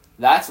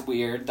 that's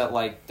weird that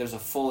like there's a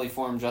fully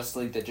formed Justice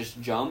League that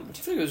just jumped.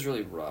 I feel like it was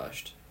really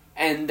rushed.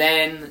 And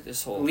then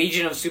This whole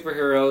Legion of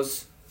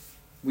Superheroes.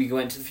 We go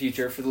into the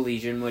future for the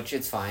Legion, which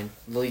it's fine.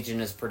 The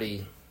Legion is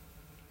pretty.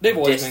 they've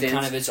always distance, been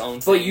kind of its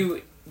own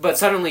thing. But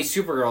suddenly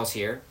Supergirl's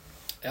here.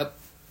 Yep.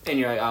 And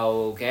you're like,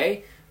 oh,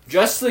 okay.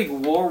 Justice League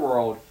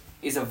Warworld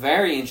is a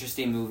very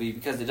interesting movie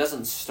because it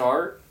doesn't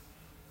start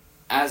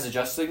as a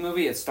Justice League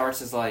movie. It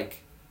starts as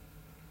like,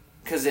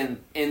 because in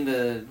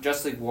the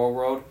Justice League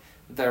Warworld,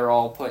 they're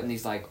all put in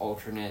these like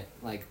alternate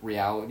like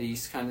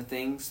realities kind of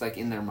things like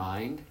in their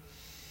mind.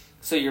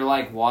 So you're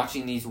like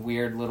watching these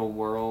weird little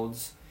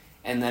worlds,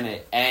 and then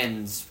it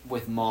ends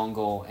with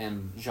Mongol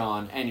and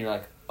Jean, and you're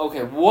like,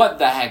 okay, what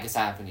the heck is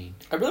happening?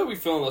 I really we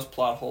fill in those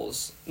plot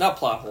holes. Not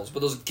plot holes,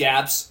 but those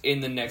gaps in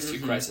the next two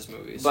Crisis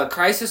movies. But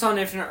Crisis on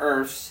Infinite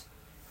Earths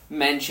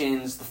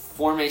mentions the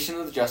formation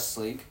of the Justice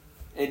League.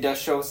 It does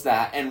show us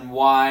that, and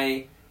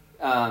why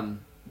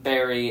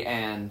Barry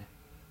and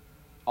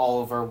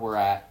Oliver were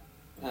at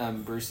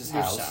Bruce's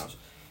house.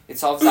 It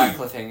solves that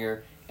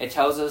cliffhanger. It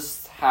tells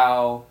us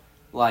how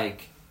the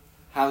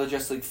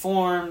Justice League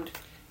formed.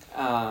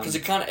 Because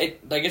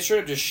it sort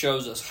of just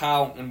shows us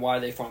how and why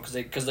they formed.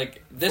 Because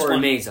this for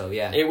one, Amazo,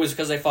 yeah, it was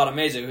because they fought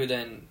Amazo, who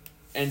then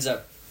ends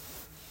up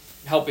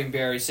helping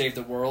Barry save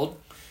the world,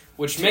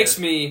 which makes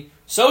me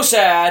so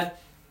sad.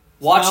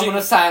 Watching moment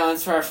of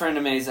silence for our friend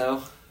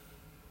Amazo.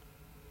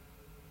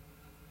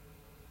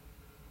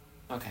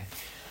 Okay.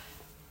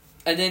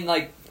 And then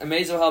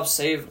Amazo helps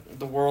save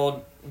the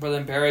world, but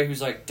then Barry,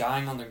 who's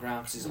dying on the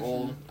ground because he's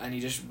old, and he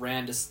just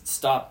ran to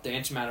stop the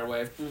antimatter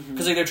wave.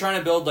 Because they're trying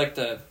to build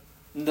the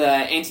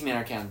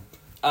antimatter cannon.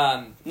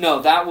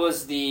 No, that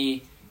was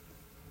the.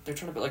 They're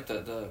trying to build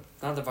the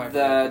not the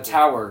vibrator. The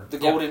tower, the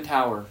golden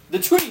tower, the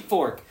tuning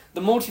fork,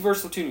 the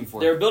multiversal tuning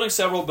fork. They were building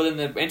several, but then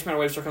the antimatter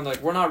waves start coming.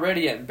 We're not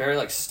ready yet. And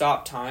Barry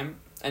stopped time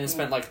and then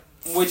spent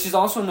Which is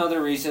also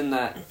another reason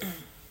that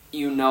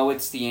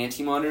it's the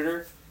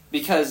anti-monitor,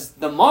 because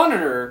the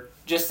monitor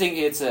just thinks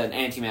it's an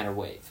antimatter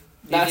wave.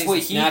 That's what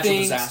he natural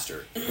thinks.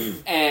 Disaster.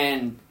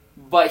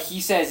 But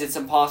he says it's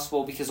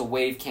impossible because a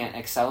wave can't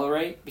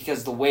accelerate,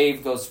 because the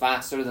wave goes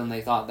faster than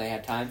they thought they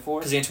had time for.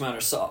 Because the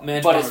antimatter saw.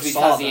 But it's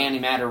because the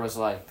antimatter was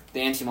the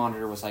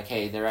anti-monitor was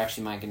hey, they're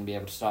actually not going to be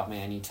able to stop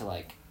me. I need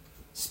to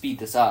speed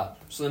this up.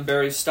 So then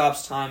Barry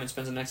stops time and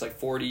spends the next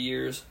 40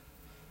 years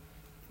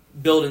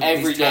building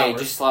every these day,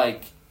 towers. just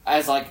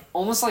as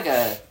almost like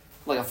a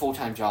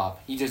full-time job.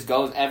 He just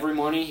goes every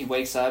morning. He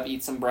wakes up,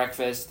 eats some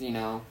breakfast.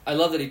 I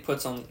love that he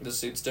puts on the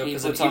suit still,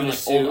 because even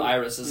old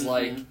Iris is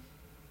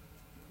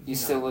you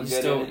still look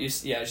good.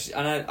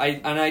 And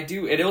I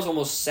do. It was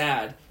almost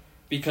sad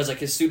because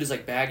his suit is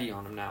baggy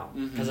on him now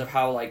because of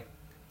how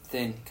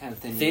thin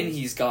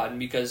he's gotten,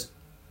 because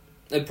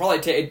it probably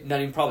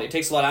it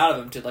takes a lot out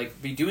of him to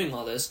be doing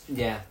all this.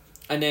 Yeah.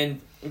 And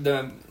then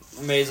the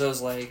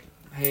Amazo's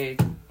hey,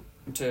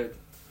 to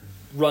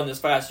run this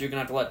fast, you're gonna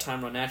have to let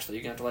time run naturally.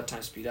 You're gonna have to let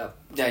time speed up.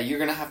 Yeah, you're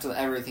gonna have to let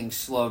everything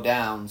slow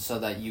down so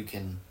that you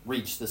can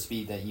reach the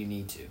speed that you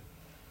need to.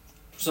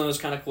 So it's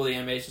kind of cool, the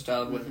animation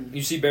style. When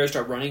you see Barry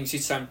start running, you see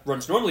time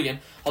runs normally again.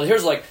 All the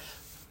heroes are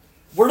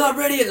we're not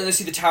ready, and then they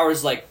see the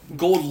towers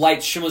gold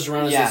light shimmers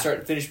around as they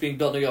finish being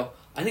built, and they go,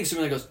 I think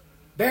Superman goes,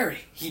 Barry,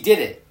 he did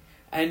it.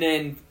 And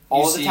then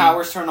all the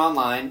towers turn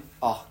online.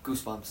 Oh,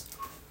 goosebumps.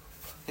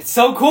 It's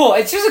so cool.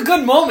 It's just a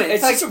good moment.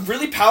 It's just a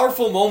really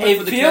powerful moment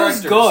for the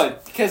characters. It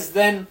feels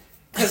good,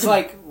 because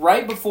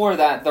right before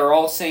that, they're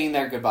all saying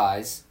their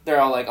goodbyes. They're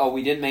all oh,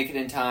 we didn't make it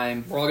in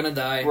time. We're all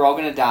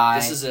gonna die.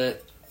 This is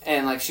it.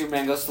 And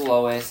Superman goes to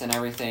Lois and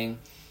everything,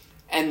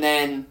 and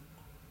then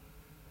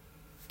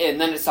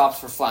it stops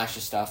for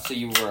Flash's stuff. So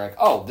you were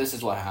oh, this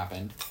is what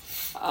happened,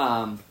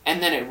 and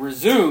then it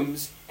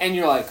resumes, and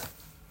you're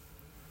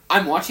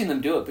I'm watching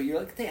them do it, but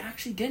you're they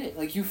actually did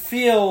it. You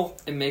feel.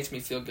 It makes me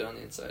feel good on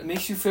the inside. It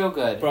makes you feel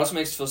good, but it also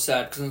makes you feel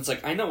sad because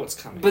it's I know what's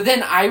coming. But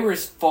then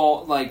Iris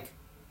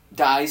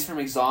dies from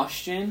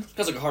exhaustion.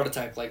 Because a heart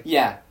attack,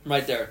 yeah,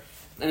 right there.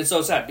 And it's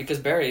so sad because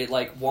Barry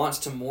wants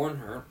to mourn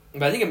her,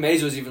 but I think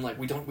Amazo is even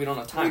we don't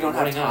have time. We're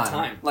running out of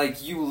time.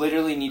 You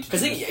literally need to.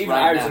 Because even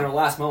Iris in her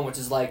last moment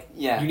is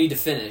you need to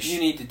finish. You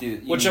need to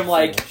do. Which I'm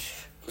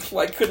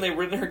why couldn't they have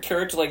written her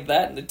character like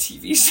that in the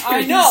TV series?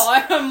 I know.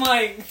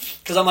 I'm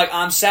because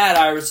I'm sad.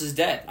 Iris is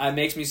dead. It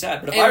makes me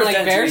sad. But if Iris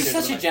dead, Barry's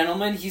such a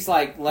gentleman. He's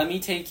let me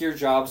take your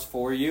jobs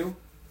for you,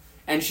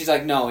 and she's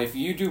no. If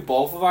you do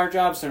both of our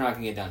jobs, they're not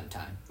gonna get done in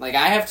time.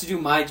 I have to do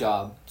my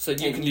job, so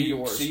you can do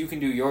yours. So you can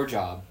do your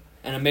job.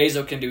 And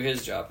Amazo can do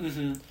his job.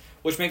 Mm-hmm.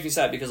 Which makes me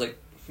sad because,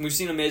 we've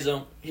seen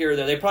Amazo here or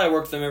there. They probably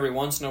work with him every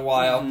once in a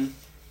while. Mm-hmm.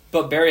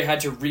 But Barry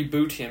had to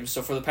reboot him.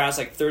 So for the past,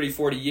 30,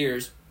 40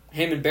 years,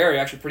 him and Barry are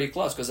actually pretty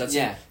close. Because that's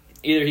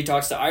either he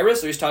talks to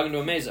Iris or he's talking to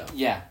Amazo.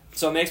 Yeah.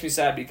 So it makes me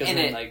sad because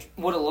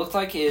what it looked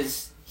like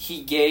is he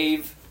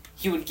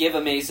would give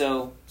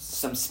Amazo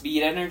some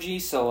speed energy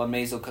so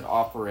Amazo could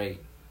operate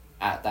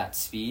at that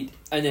speed.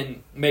 And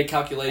then make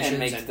calculations. And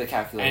make the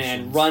calculations.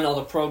 And run all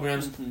the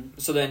programs. Mm-hmm.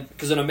 So then,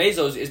 because then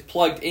Amazo is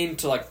plugged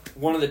into, like,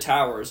 one of the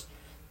towers.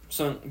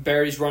 So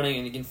Barry's running,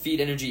 and he can feed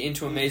energy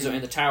into Amazo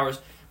in the towers.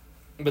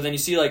 But then you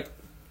see, like,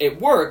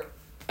 it work,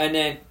 and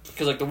then,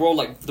 because, like, the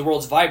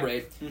worlds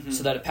vibrate,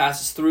 so that it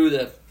passes through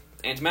the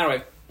antimatter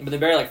wave. But then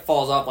Barry, like,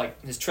 falls off, like,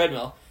 his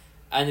treadmill.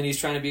 And then he's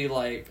trying to be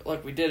like,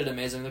 look, we did it,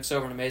 Amazo. And he looks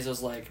over, and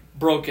Amazo's, like,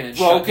 broken and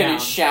shut down.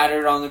 And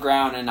shattered on the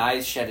ground, and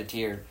I shed a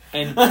tear.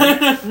 And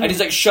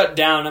he's, like, shut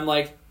down. I'm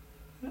like...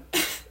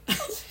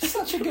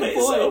 Such a good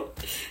boy.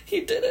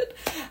 He did it.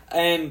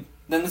 And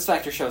then the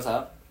Spectre shows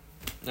up.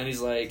 And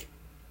he's like...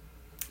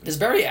 Does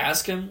Barry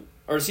ask him?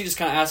 Or is he just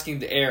kind of asking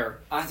the air?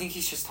 I think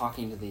he's just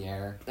talking to the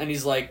air. And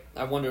he's like,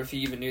 I wonder if he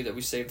even knew that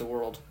we saved the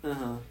world.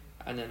 Uh-huh.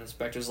 And then the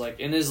Spectre's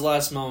like, in his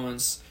last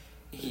moments,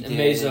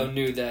 Amazo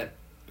knew that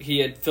he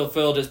had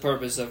fulfilled his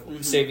purpose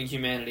of saving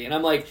humanity. And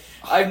I'm like,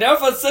 I've never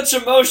felt such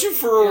emotion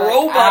for a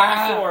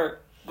robot before.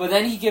 But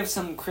then he gives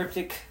some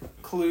cryptic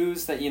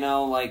clues that,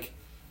 like,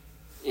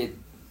 it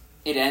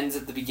ends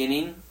at the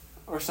beginning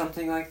or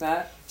something like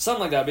that.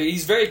 Something like that. But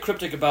he's very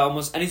cryptic about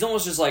and he's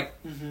almost just like,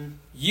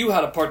 you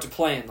had a part to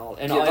play in all.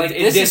 And like,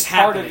 this is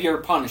part of your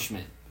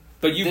punishment.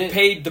 But you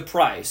paid the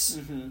price.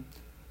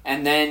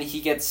 And then he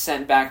gets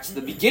sent back to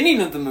the beginning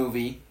of the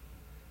movie.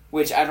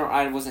 Which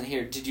I wasn't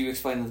here. Did you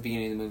explain that the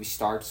beginning of the movie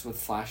starts with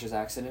Flash's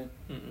accident?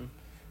 Mm-mm.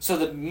 So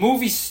the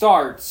movie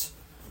starts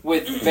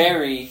with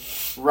Barry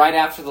right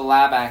after the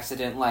lab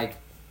accident, like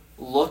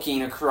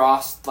looking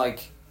across,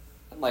 like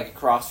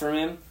across from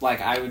him, like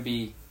I would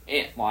be.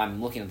 Well,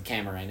 I'm looking at the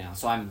camera right now,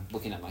 so I'm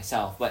looking at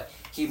myself. But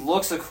he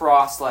looks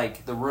across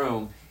like the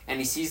room, and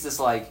he sees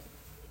this like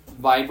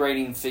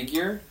vibrating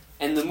figure,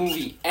 and the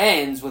movie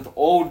ends with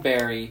old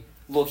Barry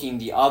looking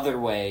the other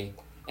way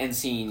and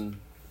seeing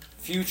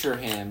future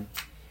him,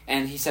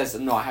 and he says,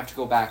 no, I have to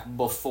go back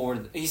before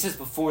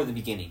the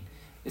beginning.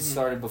 It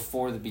started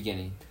before the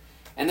beginning.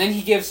 And then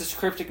he gives this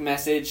cryptic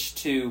message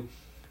to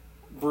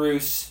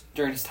Bruce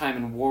during his time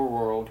in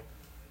Warworld,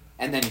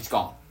 and then he's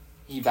gone.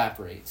 He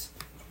evaporates.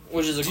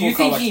 Which is a Do you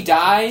think he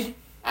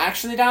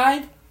actually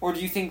died? Or do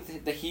you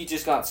think that he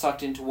just got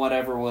sucked into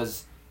whatever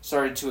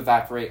started to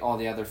evaporate all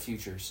the other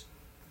futures?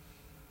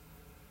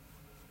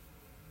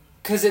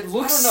 Because it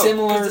looks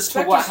similar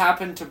to what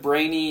happened to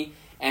Brainy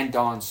and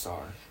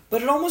Dawnstar.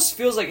 But it almost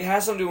feels like it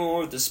has something to do more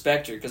with the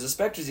Spectre, because the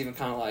Spectre's even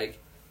kind of like...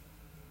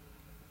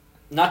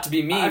 Not to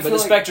be mean, but the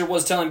Spectre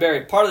was telling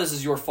Barry, part of this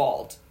is your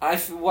fault. I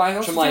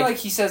also feel like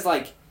he says,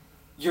 like,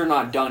 you're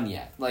not done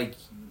yet. Like,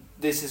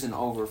 this isn't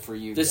over for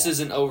you This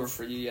isn't over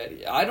for you yet.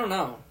 I don't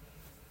know.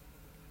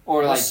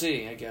 Or, we'll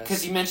see, I guess.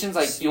 Because he mentions,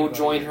 like, you'll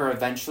join her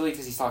eventually,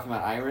 because he's talking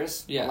about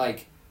Iris. Yeah. But,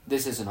 like,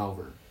 this isn't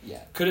over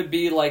yet. Could it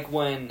be, like,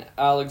 when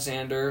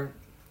Alexander,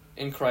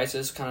 in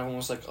Crisis, kind of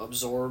almost, like,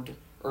 absorbed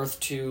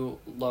Earth 2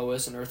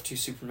 Lois and Earth 2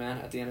 Superman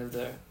at the end of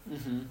the...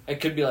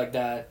 It could be like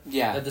that.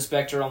 Yeah. That the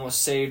Spectre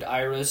almost saved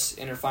Iris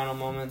in her final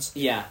moments.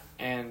 Yeah.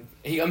 And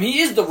he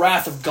is the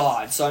wrath of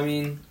God, so I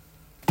mean...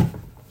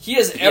 He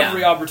has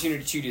every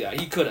opportunity to do that.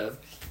 He could have.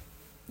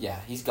 Yeah,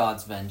 he's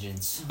God's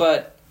vengeance.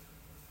 But...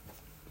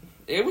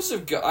 It was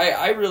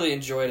I really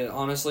enjoyed it,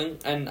 honestly.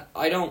 And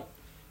I don't...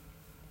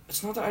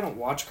 It's not that I don't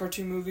watch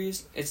cartoon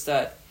movies. It's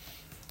that...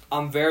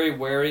 I'm very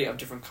wary of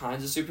different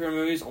kinds of superhero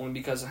movies, only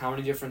because of how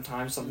many different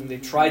times they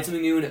tried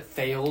something new and it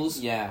fails.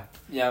 Yeah.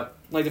 Yep.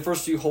 Like the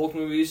first few Hulk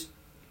movies,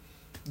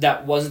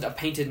 that wasn't a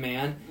painted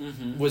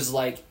man, was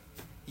like,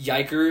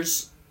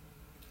 yikers.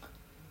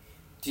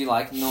 Do you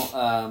like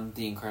The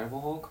Incredible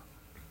Hulk?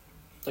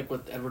 Like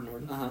with Edward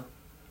Norton? Uh-huh.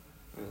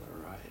 It was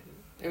alright.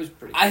 It was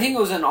pretty I think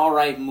it was an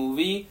alright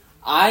movie.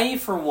 I,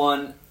 for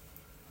one,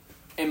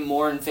 am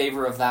more in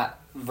favor of that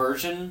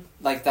version,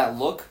 like that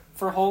look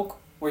for Hulk,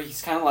 where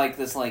he's kind of like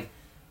this, like,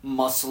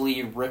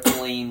 muscly,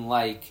 rippling,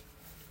 like...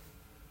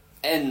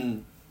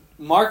 And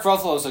Mark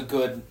Ruffalo's a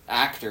good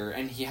actor,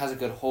 and he has a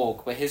good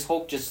Hulk, but his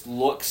Hulk just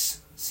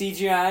looks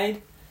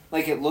CGI'd.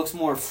 Like, it looks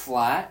more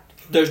flat.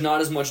 There's not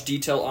as much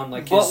detail on,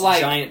 like, his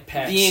giant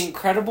pecs. The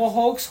Incredible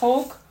Hulk's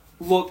Hulk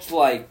looked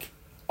like,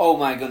 oh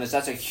my goodness,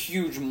 that's a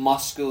huge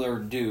muscular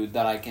dude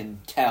that I can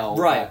tell.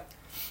 Right.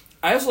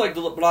 I also like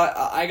the look, but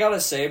I gotta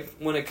say,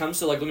 when it comes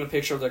to, like, looking at a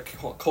picture of the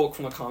Hulk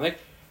from a comic...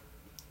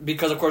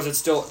 Because, of course, it's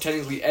still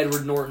technically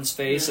Edward Norton's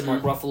face and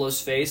Mark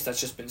Ruffalo's face. That's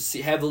just been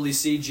heavily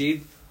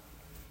CG'd.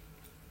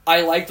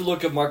 I like the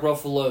look of Mark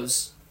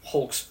Ruffalo's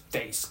Hulk's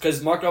face.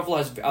 Because Mark Ruffalo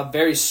has a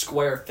very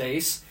square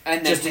face.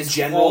 And just his in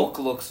general, Hulk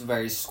looks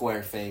very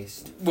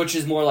square-faced. Which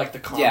is more like the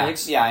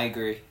comics. Yeah, I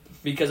agree.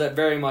 Because that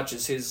very much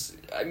is his...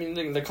 I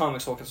mean, the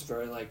comics Hulk is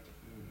very, like...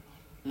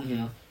 You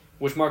know,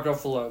 which Mark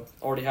Ruffalo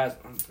already has...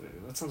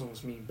 That sounds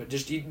almost mean, but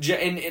just... like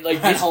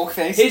his Hulk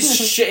face?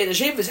 The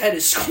shape of his head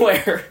is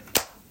square.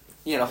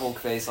 He had a Hulk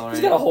face already.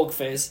 He's got a Hulk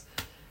face.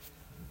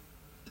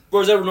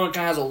 Whereas everyone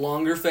kind of has a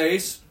longer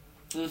face.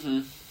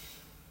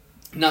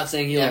 Not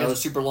saying he has a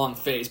super long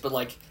face, but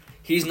like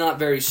he's not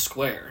very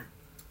square.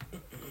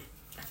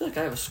 I feel like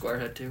I have a square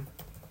head too.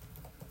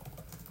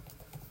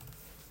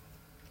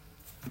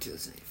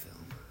 Disney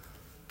film.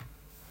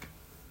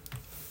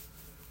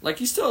 Like,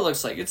 he still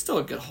looks like... It's still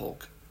a good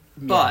Hulk.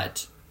 Yeah.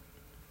 But...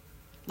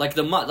 Like,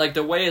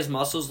 the way his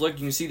muscles look,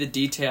 you can see the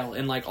detail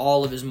in, like,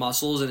 all of his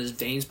muscles and his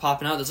veins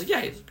popping out. It's like,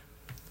 yeah...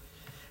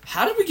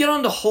 How did we get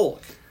onto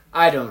Hulk?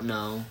 I don't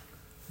know.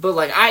 But,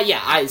 like,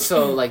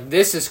 so, like,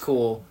 this is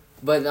cool.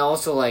 But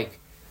also, like,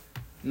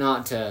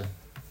 not to...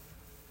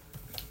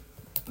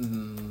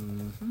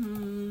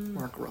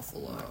 Mark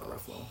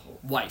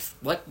Ruffalo. Wife.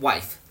 What?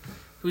 Wife.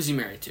 Who's he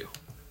married to?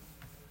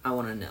 I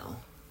want to know.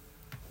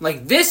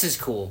 Like, this is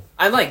cool.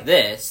 I like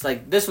this.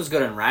 Like, this was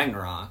good in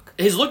Ragnarok.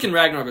 His look in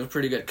Ragnarok was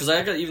pretty good. Because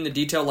I got even the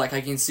detail, like,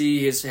 I can see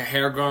his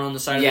hair growing on the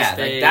side of his face.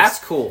 Yeah, like, that's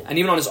cool. And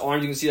even on his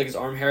arms, you can see, like, his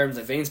arm hair and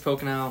the veins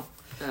poking out.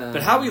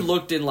 But how he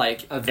looked in,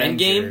 like,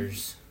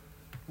 Endgame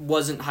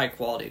wasn't high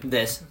quality.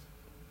 This.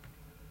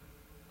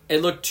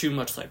 It looked too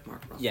much like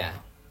Mark Ruffalo. Yeah.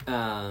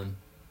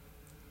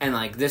 And,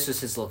 like, this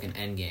was his look in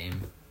Endgame.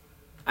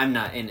 I'm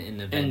not in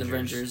the Avengers. In the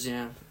Avengers,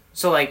 yeah.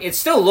 So, like, it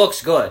still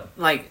looks good.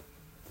 Like,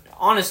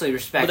 honestly,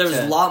 respect But there was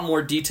a lot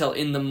more detail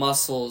in the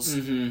muscles.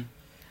 Mm-hmm.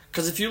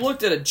 Because if you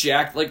looked at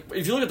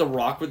if you look at The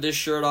Rock with this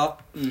shirt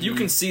off, you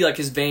can see, like,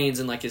 his veins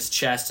and, like, his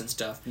chest and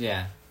stuff.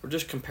 Yeah. We're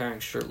just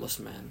comparing shirtless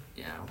men.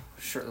 Yeah,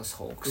 shirtless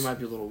Hulks. We might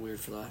be a little weird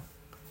for that.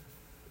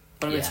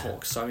 But I mean, it's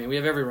Hulk, so I mean, we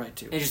have every right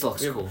to. It just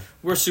looks cool.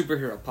 We're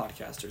superhero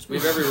podcasters. We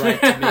have every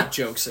right to make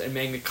jokes and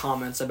make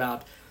comments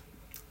about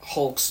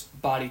Hulk's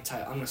body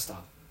type. I'm going to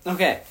stop.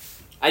 Okay.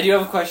 I do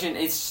have a question.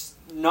 It's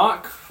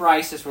not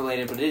Crisis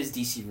related, but it is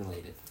DC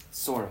related.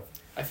 Sort of.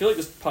 I feel like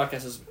this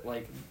podcast is,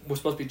 like, we're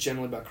supposed to be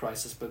generally about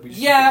Crisis, but we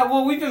just... Yeah,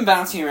 well, we've been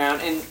bouncing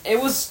around, and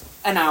it was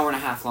an hour and a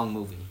half long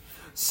movie.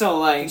 So,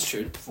 like... That's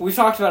true. We've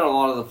talked about a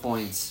lot of the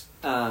points.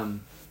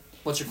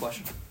 What's your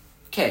question?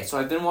 Okay, so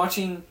I've been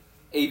watching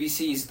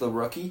ABC's The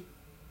Rookie.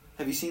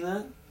 Have you seen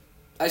that?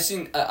 I've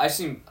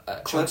seen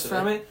clips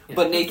from it, yeah.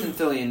 But Nathan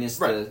Fillion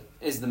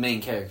is the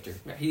main character.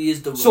 Yeah, he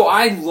is the Rookie. So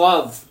I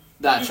love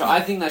that show.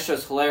 I think that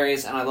show's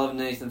hilarious, and I love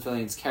Nathan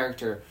Fillion's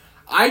character.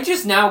 I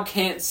just now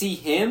can't see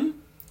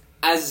him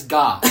as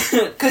Guy.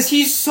 Because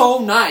he's so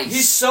nice.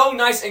 He's so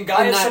nice, and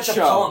Guy is such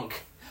a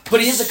punk.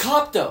 But he is a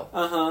cop, though.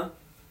 Uh-huh.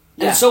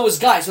 Yeah. And so is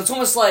Guy, so it's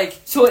almost like...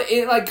 So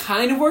it like,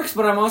 kind of works,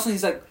 but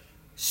he's, like,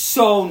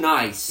 so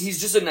nice. He's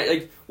just a...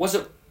 Like, was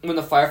it when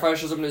the firefighter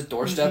shows up on his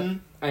doorstep,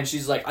 and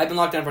she's like, I've been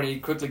locked down, and he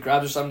quickly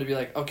grabs her something to be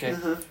like, okay.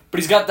 But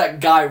he's got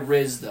that Guy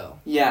Riz, though.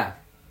 Yeah.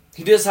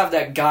 He does have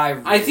that Guy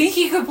Riz. I think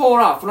he could pull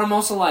it off, but I'm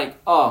also like,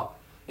 oh,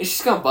 it's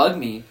just gonna bug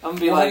me. I'm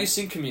gonna be like... Have you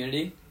seen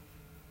Community?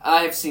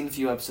 I've seen a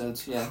few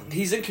episodes, yeah.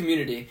 He's in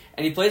Community,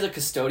 and he plays a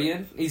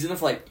custodian. He's in it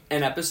for, like,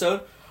 an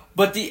episode.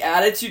 But the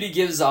attitude he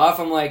gives off,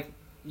 I'm like...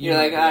 You're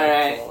like,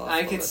 alright,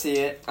 I can see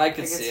it. I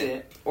can see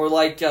it. Or,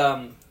 like,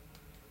 how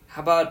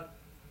about...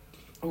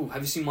 Oh,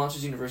 have you seen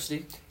Monsters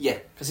University? Yeah.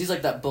 Because he's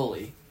like that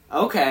bully.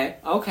 Okay,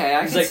 I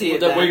can see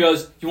it. Where he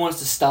goes, you want us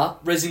to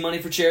stop raising money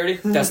for charity?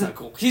 That's not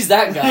cool. He's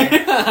that guy.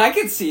 I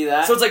can see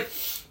that. So it's like,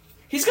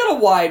 he's got a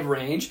wide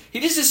range.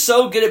 He just is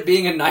so good at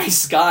being a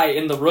nice guy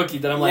in The Rookie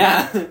that I'm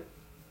like,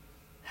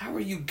 how are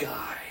you,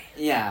 Guy?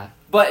 Yeah,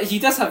 but he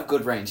does have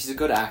good range. He's a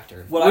good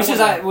actor,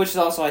 which is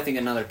also, I think,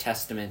 another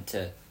testament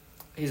to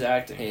his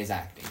acting.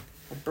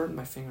 I burned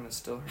my finger and it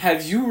still hurts.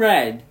 Have you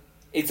read?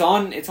 It's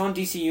on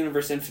DC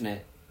Universe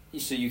Infinite,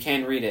 so you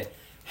can read it.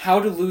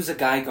 How to Lose a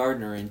Guy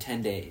Gardner in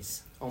 10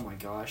 Days. Oh my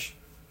gosh.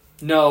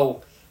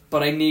 No,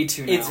 but I need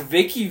to now. It's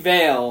Vicky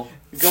Vale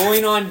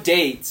going on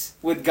dates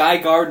with Guy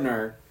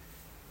Gardner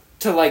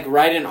to, like,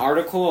 write an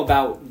article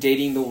about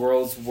dating the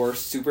world's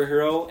worst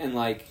superhero, and,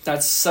 like...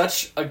 That's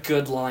such a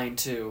good line,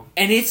 too.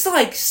 And it's,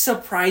 like,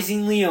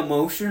 surprisingly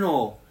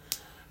emotional.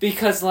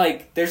 Because,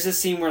 like, there's this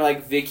scene where,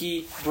 like,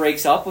 Vicky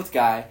breaks up with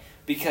Guy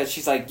because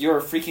she's like, you're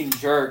a freaking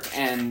jerk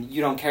and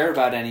you don't care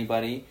about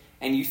anybody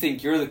and you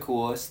think you're the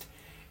coolest.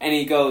 And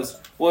he goes,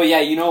 well, yeah,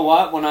 you know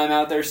what? When I'm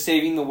out there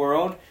saving the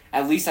world,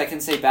 at least I can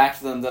say back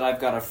to them that I've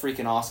got a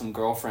freaking awesome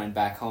girlfriend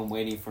back home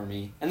waiting for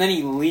me. And then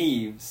he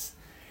leaves.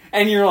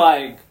 And you're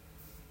like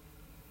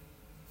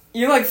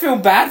feel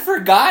bad for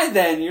Guy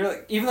then. You're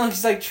like, even though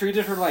he's like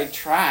treated her like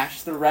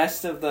trash the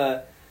rest of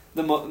the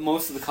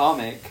most of the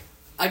comic.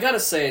 I gotta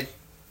say,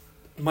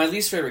 my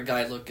least favorite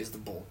Guy look is the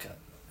bowl cut.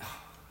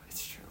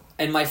 It's true.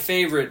 And my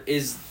favorite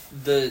is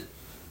the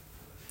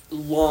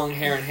long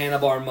hair and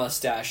handlebar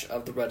mustache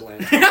of the Red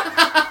Lantern.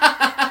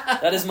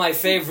 That is my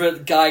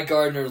favorite Guy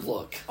Gardner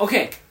look.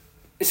 Okay,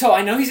 so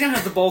I know he's gonna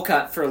have the bowl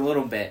cut for a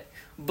little bit,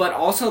 but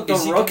also the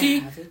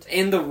Rookie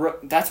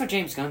that's what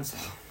James Gunn said.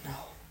 No.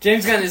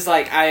 James Gunn is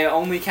like, I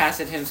only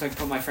casted him so I can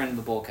put my friend in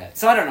the bowl cut.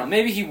 So I don't know,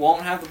 maybe he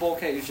won't have the bowl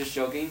cut, he's just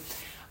joking.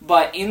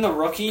 But in the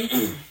Rookie,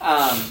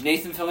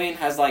 Nathan Fillion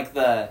has like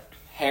the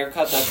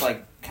haircut that's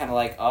like kind of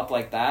like up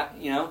like that,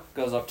 you know,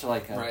 goes up to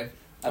like a right.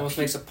 Almost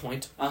makes a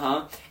point.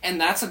 And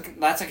that's like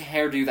a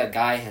hairdo that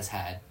Guy has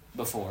had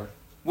before,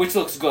 which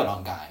looks good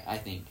on Guy. I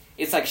think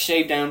it's like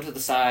shaved down to the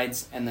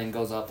sides and then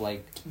goes up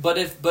like. But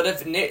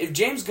if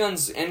James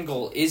Gunn's end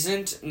goal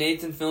isn't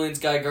Nathan Fillion's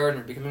Guy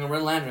Gardner becoming a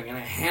Red Lantern and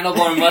a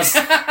handlebar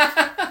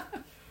mustache,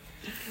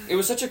 it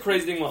was such a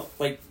crazy thing. Well,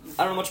 like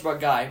I don't know much about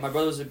Guy. My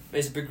brother is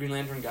a big Green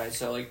Lantern guy,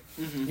 so like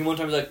he one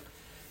time was like,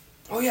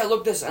 oh yeah,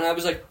 look this. And I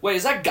was like, wait,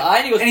 is that Guy?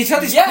 And he goes, And he's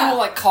got these cool,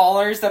 like,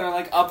 collars that are,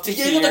 like, up to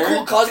yeah, here. he's got the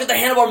cool collars, he's got the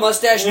handlebar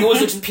mustache, and he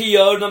always looks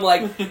PO'd, and I'm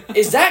like,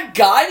 is that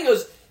Guy? And he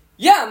goes,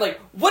 yeah. I'm like,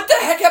 what the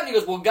heck happened? He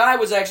goes, well, Guy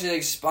was actually,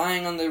 like,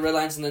 spying on the Red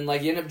Alliance, and then,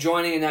 like, he ended up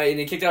joining, and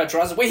he kicked out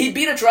Atrocitus. Wait, he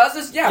beat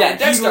Atrocitus? Yeah, when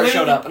Dexter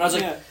showed up. And I was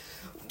like,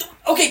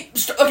 okay,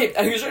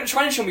 and he was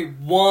trying to show me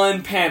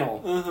one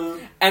panel,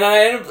 and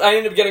I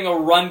ended up getting a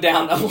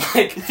rundown of,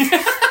 like,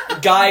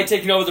 Guy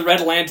taking over the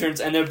Red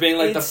Lanterns, and there being,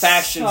 like, the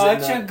factions.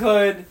 Such a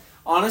good...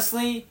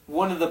 Honestly,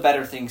 one of the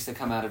better things to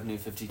come out of New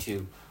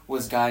 52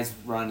 was Guy's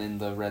run in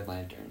the Red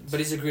Lanterns.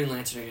 But he's a Green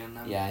Lantern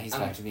again. He's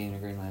back to being a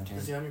Green Lantern.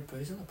 Is he on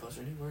he's on the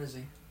poster? Where is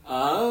he?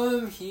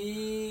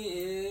 He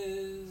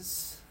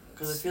is...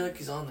 Because I feel like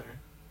he's on there.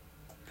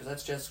 Because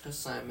that's Jessica,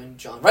 Simon,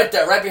 John. Right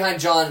there, right behind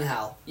John and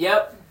Hal.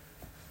 Yep.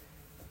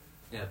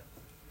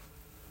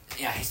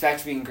 Yeah, he's back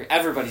to being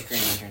everybody's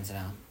Green Lanterns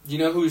now. You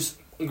know who's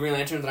a Green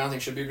Lantern that I don't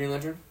think should be a Green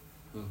Lantern?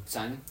 Who?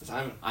 Simon?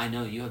 Simon. I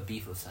know, you have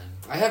beef with Simon.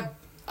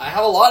 I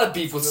have a lot of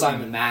beef with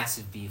Simon.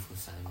 Massive beef with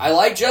Simon. I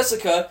like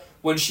Jessica.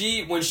 When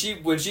she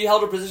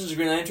held her position as a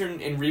Green Lantern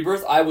in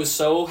Rebirth, I was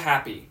so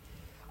happy.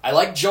 I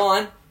like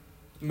John.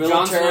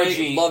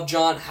 Military, love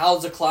John.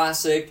 Hal's a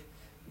classic.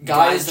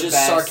 Guy's just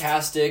best.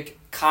 Sarcastic.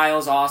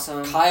 Kyle's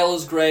awesome. Kyle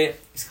is great.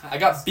 I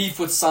got beef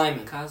with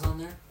Simon. Kyle's on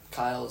there?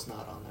 Kyle is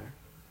not on there.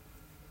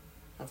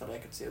 Not that I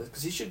could see it,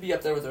 because he should be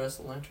up there with the rest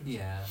of the Lanterns.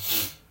 Yeah.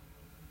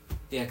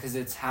 Yeah, because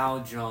it's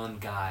Hal, John,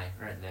 Guy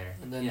right there.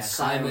 And then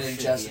Simon and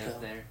Jessica.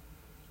 Up there.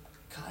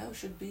 Kyle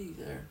should be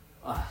there.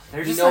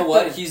 You know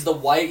what? He's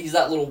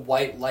that little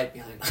white light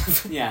behind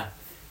him. Yeah.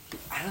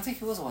 I don't think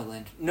he was a White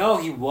Lantern. No,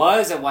 he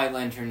was a White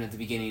Lantern at the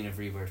beginning of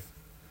Rebirth.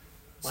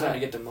 So did he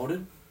get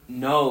demoted?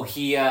 No,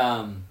 he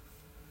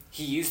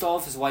used all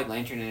of his White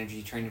Lantern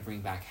energy trying to bring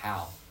back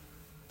Hal.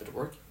 Did it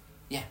work?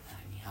 Yeah,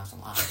 Hal's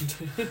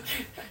alive.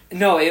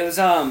 No, it was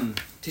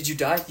Did you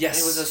die? Yes.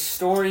 It was a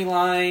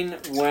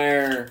storyline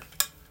where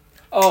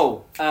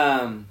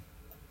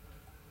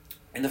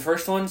in the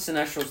first one,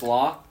 Sinestro's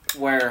Law,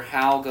 where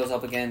Hal goes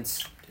up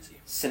against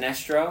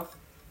Sinestro.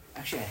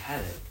 Actually, I had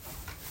it.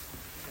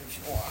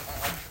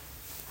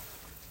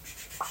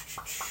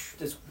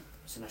 This one,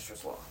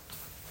 Sinestro's Law.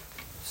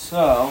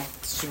 So,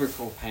 super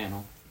cool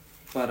panel.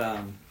 But,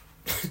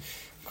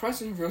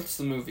 Carson wrote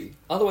the movie,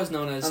 otherwise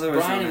known as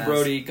Brian and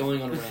Brody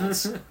going on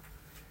rants.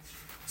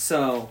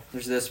 So,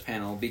 there's this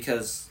panel,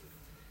 because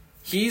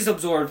he's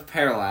absorbed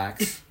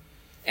Parallax,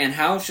 and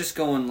Hal's just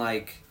going,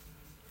 like,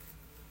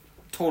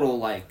 total,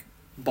 like,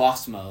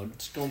 boss mode.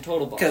 It's going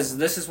total boss. Because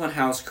this is when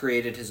Hal's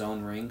created his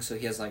own ring, so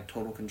he has, like,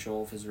 total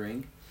control of his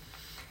ring.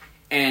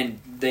 And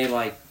they,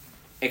 like,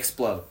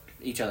 explode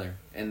each other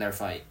in their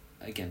fight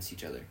against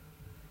each other.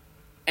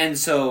 And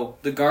so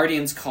the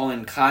Guardians call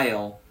in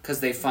Kyle because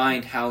they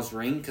find Hal's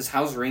ring, because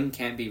Hal's ring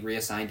can't be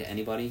reassigned to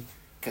anybody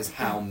because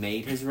Hal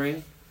made his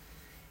ring,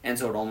 and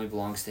so it only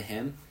belongs to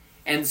him.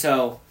 And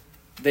so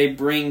they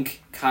bring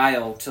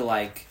Kyle to,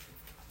 like,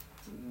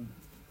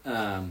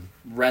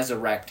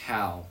 resurrect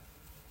Hal,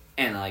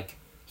 and, like,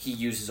 he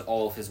uses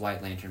all of his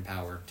White Lantern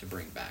power to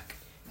bring back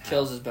Hal.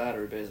 Kills his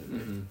battery, basically.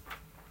 Mm-hmm.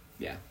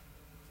 Yeah.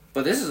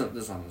 But this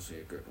is honestly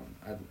a good one.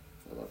 I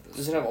love this.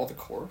 Does it have all the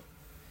core?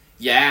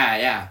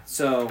 Yeah.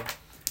 So,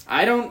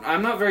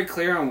 I'm not very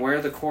clear on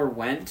where the core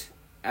went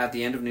at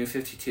the end of New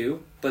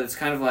 52, but it's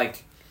kind of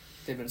like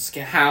they've been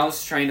scattered.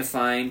 Hal's trying to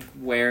find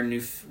where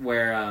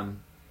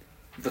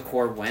the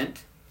core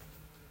went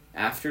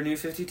after New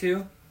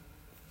 52.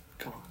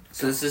 Come on.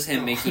 So this is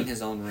him making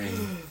his own ring.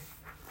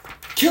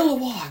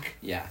 Kilowog!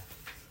 Yeah.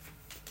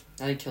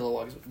 I think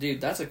Kilowog's... Dude,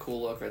 that's a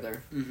cool look right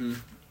there. Mm-hmm.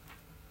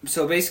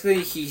 So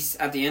basically, he's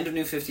at the end of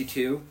New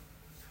 52,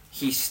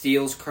 he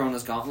steals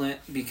Krona's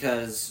gauntlet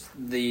because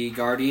the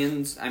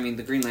Green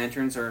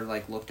Lanterns are,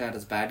 like, looked at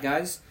as bad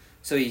guys.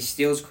 So he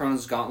steals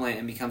Krona's gauntlet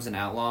and becomes an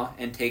outlaw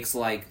and takes,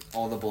 like,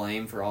 all the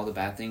blame for all the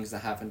bad things that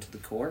happen to the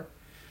Corps.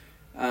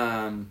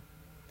 And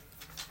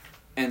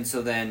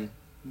so then...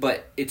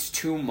 But it's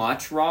too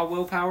much raw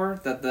willpower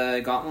that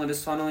the gauntlet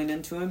is funneling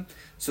into him.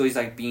 So he's,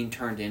 like, being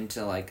turned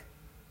into, like,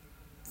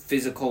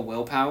 physical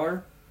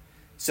willpower.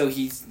 So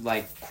he's,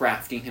 like,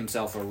 crafting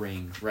himself a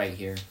ring right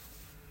here.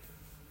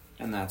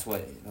 And that's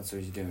what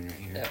he's doing right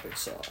here. Epic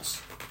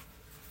sauce.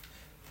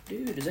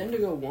 Dude, is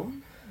Indigo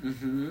 1?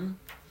 Mm-hmm.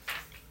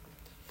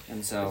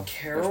 And so,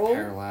 Carol?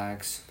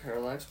 Parallax.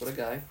 Parallax, what a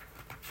guy.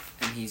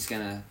 And he's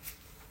gonna...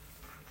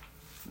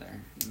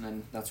 There. And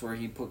then that's where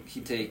he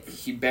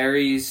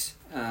buries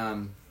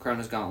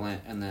Krona's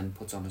gauntlet and then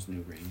puts on his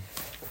new ring.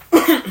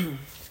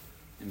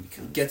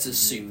 And gets his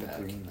suit back.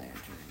 Green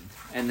Lantern.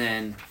 And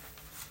then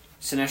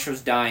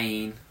Sinestro's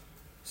dying,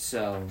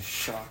 so...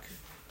 Shock.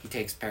 He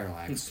takes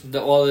Parallax.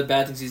 All the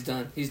bad things he's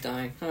done. He's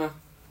dying. Huh.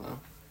 Wow.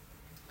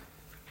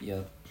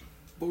 Yep.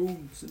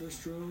 Boom,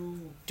 Sinestro.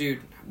 Dude,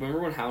 remember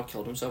when Hal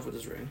killed himself with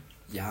his ring?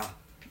 Yeah.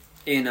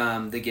 In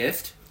The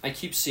Gift? I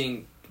keep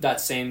seeing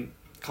that same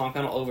comic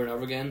panel over and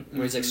over again,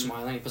 where he's, like,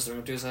 smiling, he puts the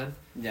ring to his head.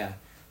 Yeah.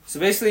 So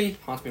basically,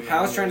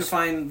 Hal's trying to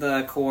find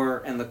the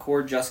Corps, and the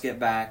Corps just get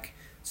back,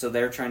 so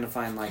they're trying to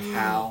find, like,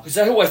 Hal. Is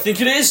that who I think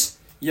it is?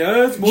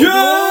 Yes,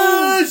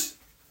 Yes!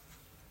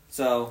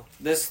 So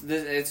this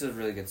it's a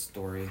really good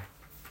story.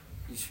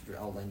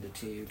 I'll lend it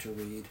to you to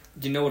read.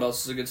 Do you know what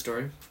else is a good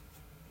story?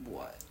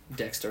 What?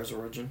 Dexter's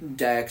origin.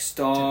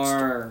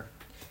 Dexter.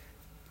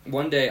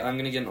 One day, I'm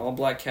going to get an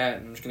all-black cat,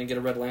 and I'm just going to get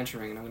a red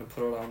lantern ring, and I'm going to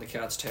put it on the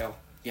cat's tail.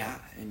 Yeah,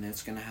 and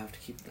it's gonna have to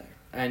keep there.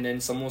 And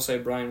then someone will say,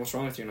 Brian, what's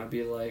wrong with you? And I'll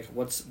be like,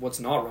 what's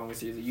not wrong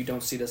with you? That you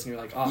don't see this, and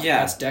you're like,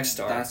 that's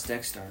Dexter. That's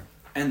Dexter.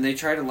 And they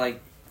try to, like,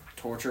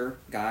 torture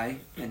Guy,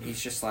 and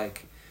he's just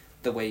like,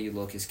 the way you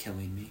look is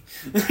killing me.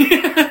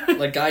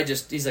 Like, Guy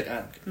he's like,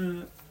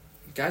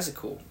 Guy's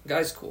cool.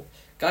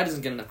 Guy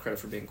doesn't get enough credit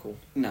for being cool.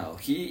 No,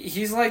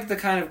 he's like the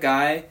kind of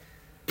guy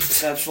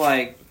that's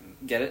like,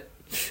 get it?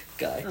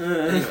 Guy.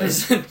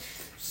 Anyways.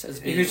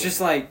 Who's just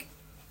like,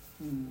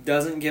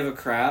 doesn't give a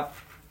crap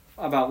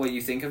about what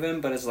you think of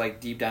him, but is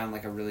like deep down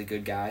like a really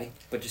good guy,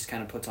 but just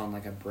kind of puts on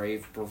like a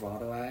brave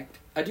bravado act.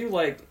 I do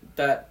like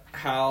that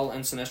Hal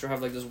and Sinestro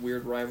have like this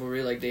weird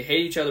rivalry. Like, they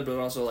hate each other, but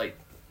also like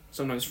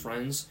sometimes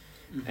friends.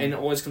 Mm-hmm. And it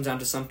always comes down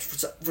to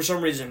for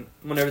some reason,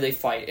 whenever they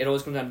fight, it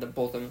always comes down to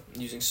both of them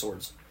using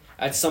swords.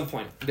 At some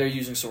point, they're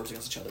using swords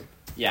against each other.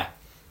 Yeah.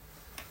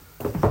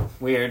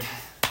 Weird.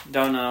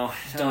 Don't know.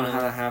 Don't know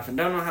how that happened.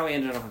 Don't know how he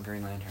ended up on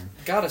Green Lantern.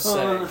 Gotta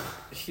say,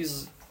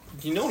 he's...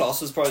 You know what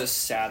else is probably the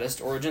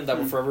saddest origin that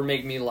will forever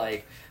make me,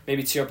 like,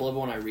 maybe tear up a little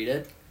when I read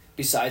it,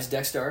 besides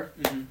Dexter,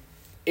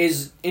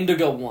 is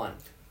Indigo 1.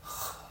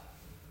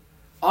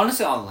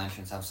 Honestly, all the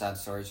Lanterns have sad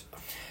stories.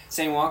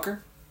 St.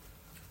 Walker,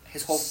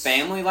 his whole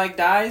family, like,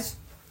 dies.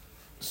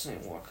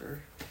 St.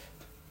 Walker.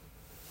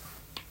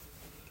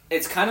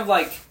 It's kind of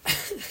like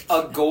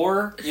a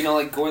Gore, you know,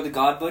 like Gore the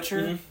God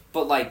Butcher,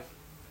 but, like,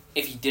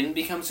 if he didn't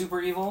become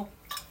super evil.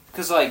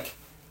 Because, like,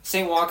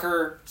 St.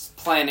 Walker's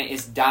planet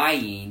is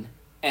dying,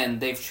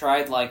 and they've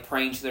tried, like,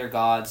 praying to their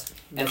gods.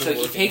 And so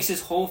he takes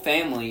his whole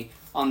family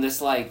on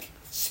this, like,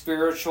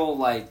 spiritual,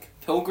 like,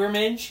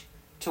 pilgrimage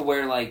to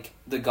where, like,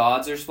 the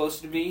gods are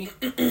supposed to be.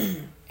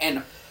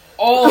 And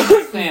all of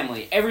his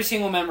family, every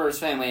single member of his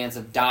family ends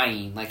up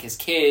dying. Like, his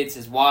kids,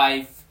 his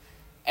wife,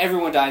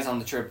 everyone dies on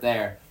the trip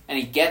there. And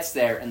he gets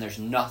there, and there's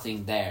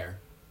nothing there.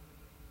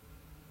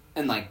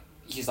 And, like,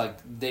 he's like,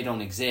 they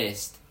don't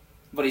exist.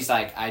 But he's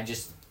like, I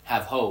just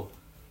have hope.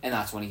 And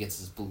that's when he gets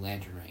his Blue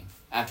Lantern ring.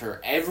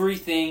 After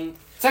everything...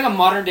 It's like a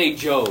modern-day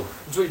Job.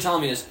 That's what you're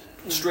telling me is,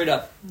 straight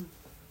up,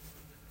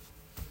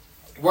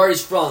 where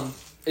he's from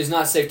is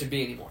not safe to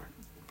be anymore.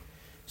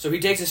 So he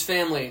takes his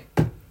family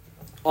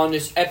on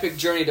this epic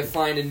journey to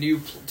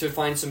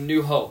find some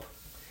new hope.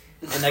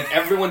 And, like,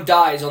 everyone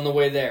dies on the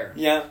way there.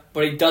 Yeah.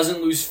 But he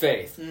doesn't lose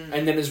faith.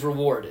 And then is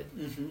rewarded.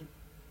 Mm-hmm.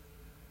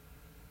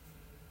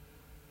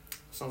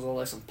 Sounds a lot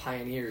like some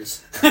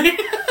pioneers.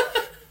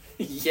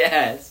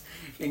 Yes.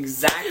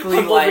 Exactly.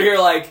 I'm over here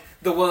like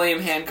the William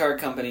Handcart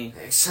Company.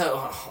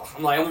 So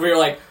I'm over here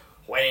like,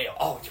 wait, do you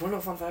want to know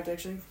a fun fact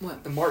actually?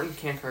 What? The Martin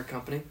Handcart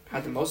Company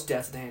had the most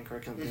deaths at the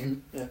Handcart Company.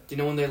 Mm-hmm. Yeah. Do you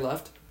know when they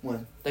left?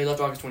 When? They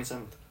left August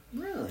 27th.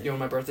 Really? You know when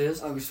my birthday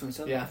is? August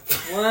 27th? Yeah.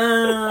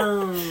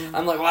 Wow.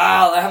 I'm like,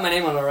 wow, I have my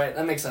name on it, right?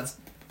 That makes sense.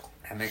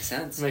 That makes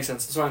sense. That makes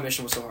sense. That's why my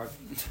mission was so hard.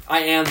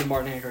 I am the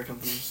Martin Handcart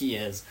Company. He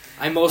is.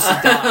 I mostly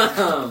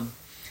died.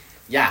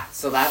 Yeah,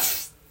 so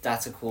that's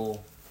a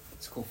cool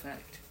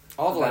fact.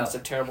 All the lands are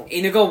terrible.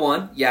 Indigo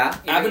 1, yeah.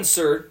 Abin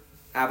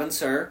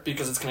Sur.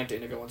 Because it's connected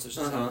to Indigo 1, so it's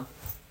just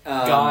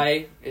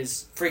Guy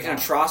is... Freaking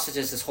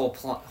Atrocitus, this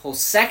whole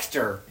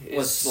sector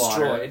was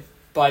destroyed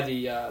by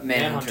the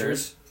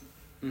Manhunters.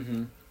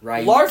 Mm-hmm.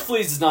 Right.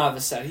 Larfleeze does not have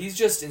a set. He's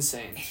just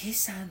insane. He's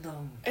sad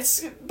though.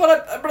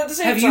 But at the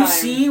same time... Have you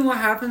seen what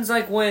happens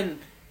like when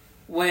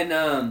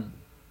the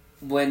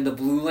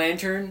Blue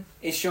Lantern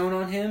is shown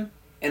on him?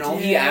 And all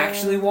he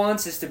actually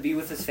wants is to be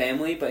with his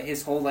family, but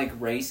his whole, like,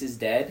 race is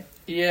dead?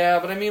 Yeah,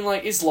 but I mean,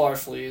 like, it's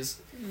Larfleeze.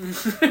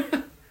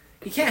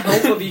 He can't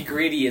help but be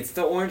greedy. It's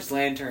the Orange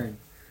Lantern.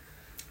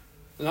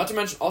 Not to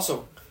mention,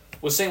 also,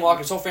 with St.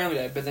 Walker's whole family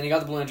died, but then he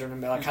got the Blue Lantern,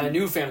 and like, kind of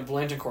new family, the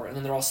Lantern Corps, and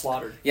then they're all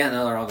slaughtered. Yeah,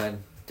 no, they're all dead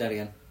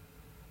again.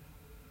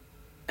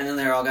 And then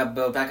they all got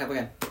built back up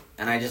again.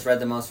 And I just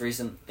read the most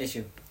recent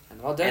issue. And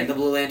they're all dead. And the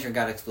Blue Lantern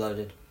got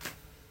exploded.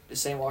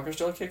 Is St. Walker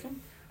still kicking?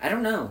 I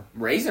don't know.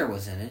 Razor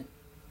was in it.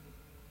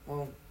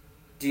 Well,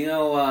 do you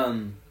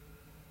know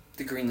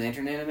the Green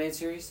Lantern animated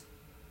series?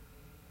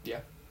 Yeah.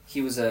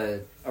 He was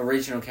a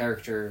original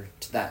character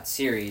to that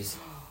series.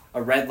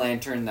 A Red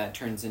Lantern that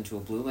turns into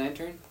a Blue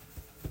Lantern.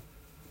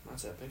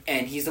 That's epic.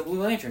 And he's the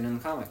Blue Lantern in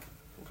the comic.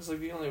 Because like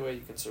the only way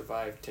you can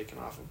survive taking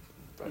off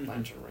a Red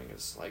Lantern ring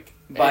is like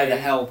by the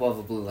help of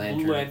a Blue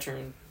Lantern. Blue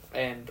Lantern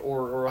and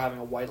or having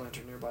a White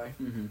Lantern nearby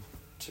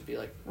to be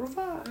like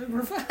revive.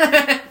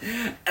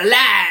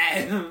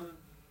 Alive.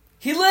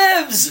 He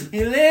lives!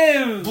 He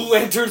lives! Blue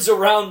Lanterns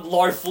around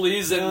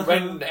Larfleeze and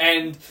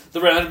the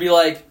Red Lantern be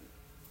like,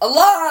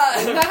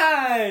 alive!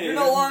 Alive! You're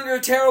no longer a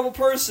terrible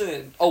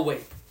person. Oh,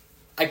 wait.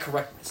 I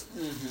correct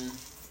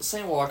myself.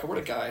 St. Walker, what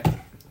a guy.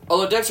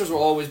 Although Dexter's will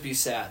always be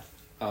sad.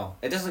 Oh,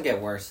 it doesn't get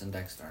worse than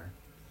Dexter.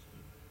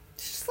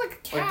 Just like a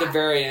cat. Like, at the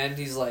very end,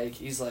 he's like,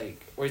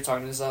 where he's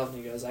talking to himself,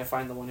 and he goes, I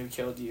find the one who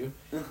killed you.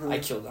 Uh-huh. I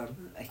killed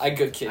him. I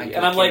good kitty. good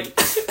And I'm like,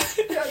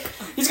 kitty.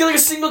 he's got like a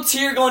single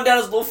tear going down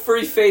his little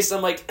furry face.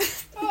 I'm like,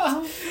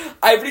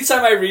 every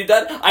time I read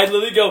that, I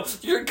literally go,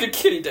 you're a good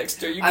kitty,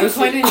 Dexter. You I was good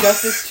playing kitty."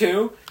 Injustice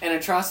 2,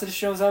 and Atrocitus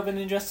shows up in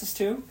Injustice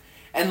 2,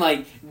 and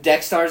like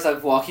Dexter's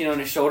like walking on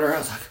his shoulder. I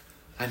was like,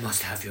 I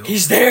must have you.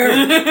 He's there.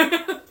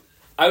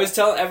 I was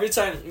telling every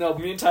time. No,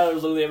 me and Tyler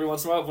literally every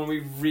once in a while when we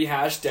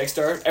rehash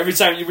Dexter. Every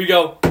time we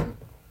go,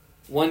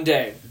 one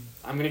day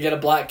I'm gonna get a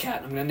black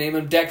cat. I'm gonna name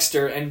him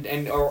Dexter, and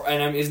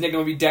his nickname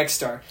will be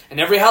Dexter. And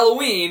every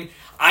Halloween,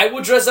 I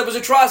will dress up as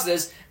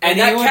Atrocitus, and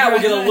that cat will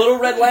get a little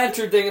red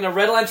lantern thing and a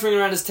red lantern ring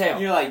around his tail.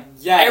 You're like,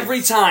 yes.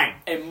 Every time.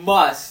 It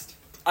must.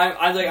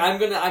 I'm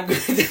gonna.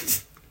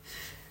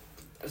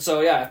 So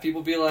yeah, if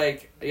people be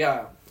like,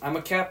 yeah, I'm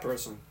a cat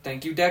person.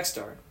 Thank you,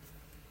 Dexter.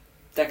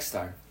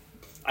 Dexter.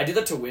 I did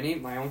that to Winnie,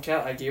 my own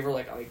cat. I gave her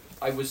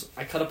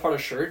I cut apart a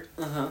shirt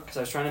because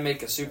I was trying to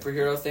make a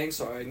superhero thing,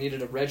 so I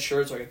needed a red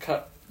shirt so I could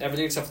cut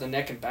everything except for the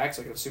neck and back,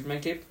 so I could have a Superman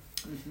cape,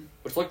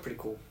 which looked pretty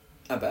cool.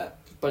 I bet.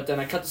 But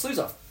then I cut the sleeves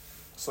off,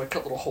 so I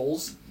cut little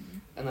holes,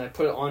 and then I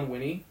put it on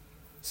Winnie,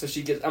 so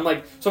she gets. I'm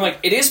like,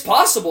 it is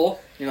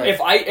possible You're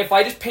like, if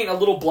I just paint a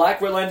little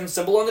black Red Lantern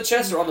symbol on the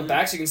chest or on the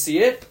back so you can see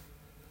it.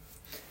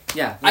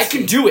 yeah, I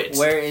can do it.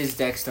 Where is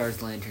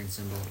Dexter's lantern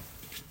symbol?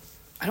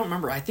 I don't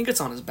remember. I think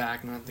it's on his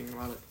back. Now I'm thinking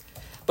about it.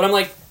 But I'm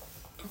like,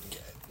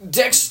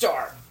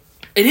 Dexter.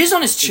 It is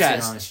on his chest.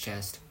 It's on his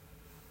chest.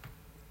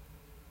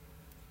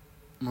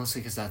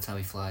 Mostly because that's how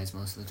he flies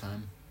most of the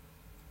time.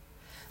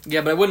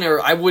 Yeah, but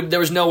I would. There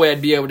was no way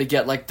I'd be able to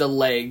get like the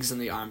legs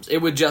and the arms. It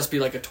would just be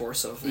like a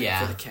torso thing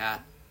for the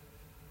cat.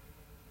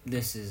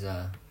 This is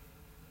oh,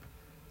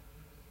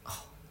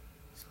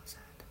 so sad.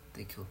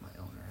 They killed my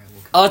owner.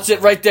 Oh, that's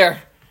it right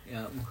there.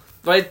 Yeah.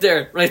 Right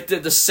there.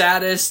 The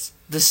saddest.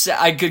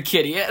 A good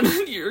kitty. Yeah,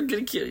 you're a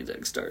good kitty,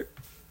 Dexter.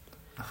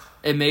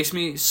 It makes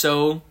me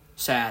so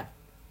sad.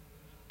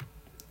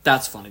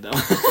 That's funny though.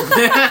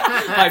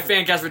 My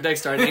fan cast for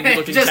Dexter, an angry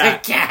looking Just cat.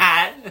 a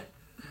cat.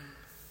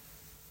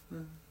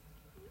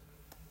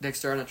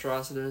 Dexter and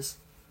Atrocitus.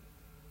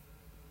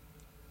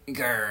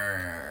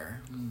 Grrr.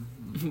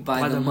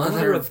 By the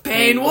mother of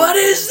pain. What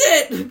is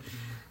it?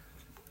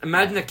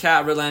 Imagine a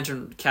cat, Red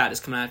Lantern cat, is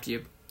coming after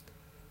you.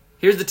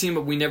 Here's the team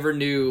that we never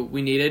knew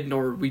we needed,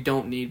 nor we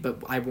don't need,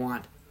 but I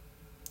want.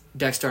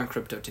 Dexter and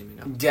Crypto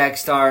teaming up.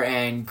 Dexter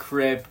and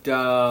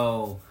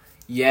Crypto.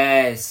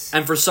 Yes.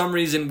 And for some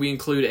reason, we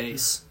include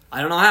Ace.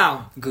 I don't know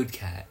how. Good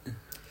cat.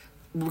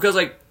 Because,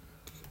 like,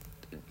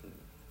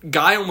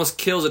 Guy almost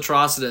kills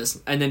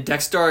Atrocitus, and then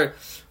Dexter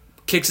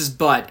kicks his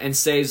butt and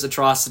saves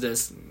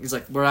Atrocitus. He's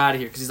like, we're out of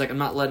here, because he's like, I'm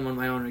not letting one of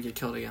my owner get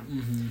killed again.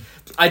 Mm-hmm.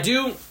 I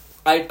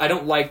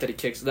don't like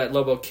that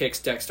Lobo kicks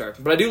Dexter,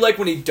 but I do like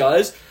when he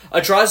does.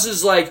 Atrocitus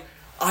is like,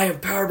 I am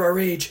powered by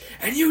rage,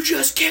 and you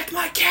just kicked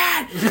my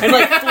cat! And,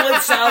 like,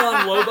 flips out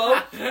on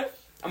Lobo.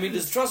 I mean,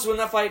 does Atrocitus win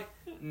that fight?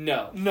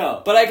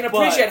 No. But I can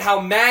appreciate how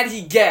mad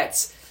he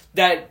gets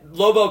that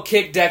Lobo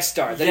kicked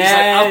Dexter. That he's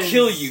like, I'll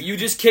kill you. You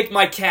just kicked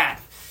my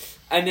cat.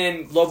 And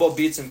then Lobo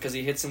beats him because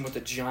he hits him with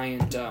a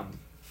giant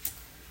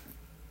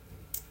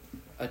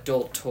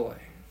adult toy.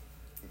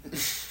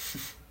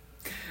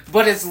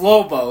 But it's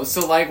Lobo,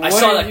 so like, what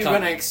are you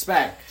gonna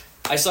expect?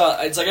 It's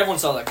like everyone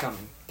saw that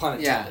coming. Pun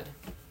intended.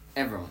 Yeah,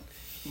 everyone.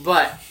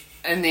 But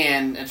in the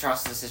end,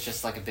 Atrocitus is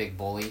just like a big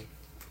bully.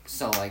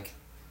 So like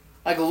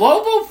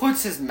Lobo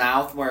puts his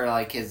mouth where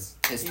like his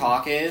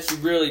talk is. He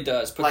really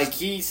does. Like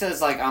he says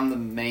like I'm the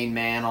main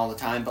man all the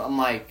time, but I'm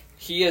like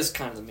he is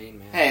kind of the main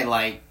man. Hey,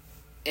 like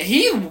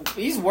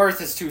he's worth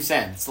his 2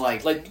 cents.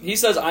 Like he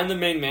says I'm the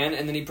main man,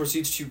 and then he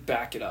proceeds to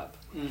back it up.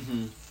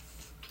 Mm-hmm.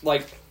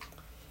 Like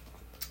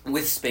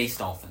with space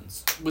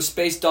dolphins. With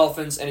space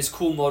dolphins and his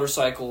cool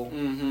motorcycle.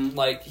 Mm-hmm.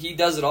 Like he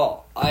does it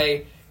all.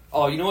 You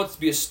know what'd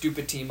be a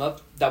stupid team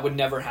up that would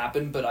never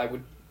happen, but I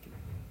would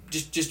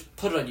just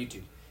put it on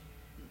YouTube.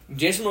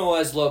 Jason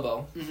Momoa as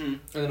Lobo, and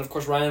then of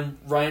course Ryan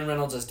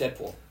Reynolds as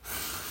Deadpool.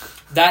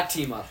 That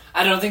team up.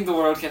 I don't think the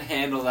world can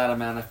handle that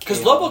amount of chaos.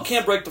 Because Lobo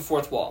can't break the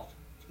fourth wall.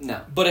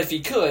 No. But if he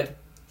could,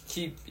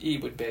 he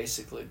would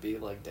basically be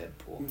like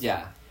Deadpool.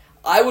 Yeah.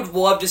 I would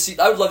love to see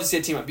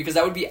a team up because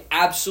that would be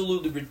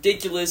absolutely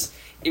ridiculous.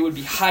 It would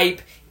be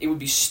hype. It would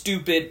be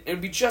stupid. It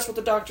would be just what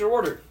the doctor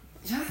ordered.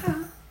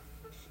 Yeah.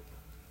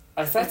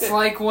 It's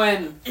like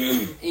when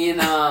in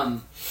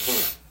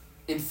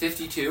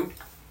 52.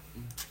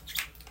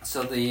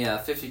 So the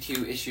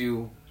 52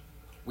 issue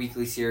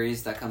weekly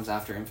series that comes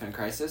after Infinite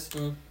Crisis.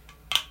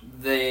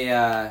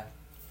 The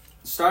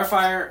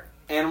Starfire,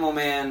 Animal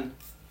Man,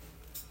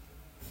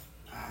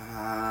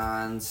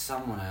 and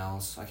someone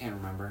else, I can't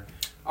remember,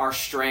 are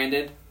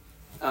stranded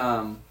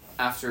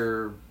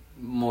after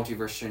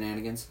multiverse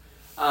shenanigans.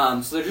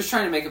 So they're just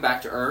trying to make it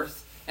back to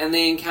Earth, and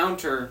they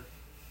encounter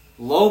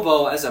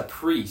Lobo as a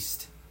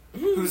priest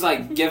who's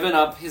like given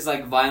up his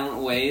like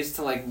violent ways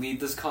to like lead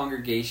this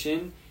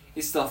congregation.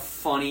 It's the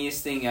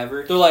funniest thing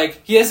ever. They're like,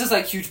 he has this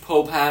like huge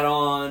Pope hat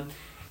on,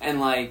 and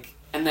like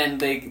And then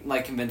they,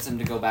 like, convince him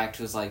to go back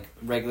to his, like,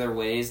 regular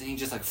ways, and he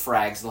just, like,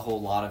 frags the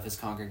whole lot of his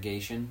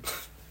congregation.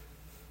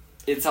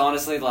 It's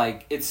honestly,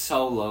 like, it's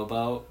so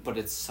Lobo, but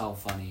it's so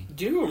funny.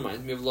 Do you know who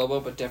reminds me of Lobo,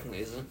 but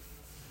definitely isn't?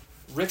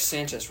 Rick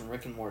Sanchez from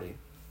Rick and Morty.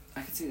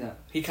 I can see that.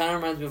 He kind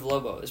of reminds me of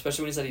Lobo,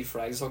 especially when he said he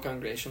frags his whole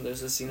congregation.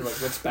 There's this scene of,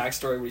 like, Rick's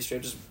backstory where he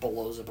straight just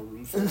blows up a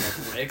room full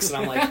of like, Ricks, and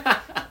I'm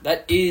like,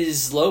 that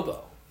is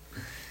Lobo.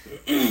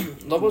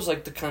 Lobo's,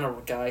 like, the kind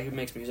of guy who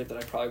makes music that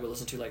I probably would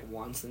listen to, like,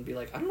 once and be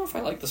like, I don't know if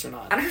I like this or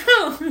not. I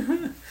don't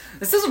know.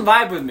 This doesn't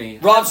vibe with me.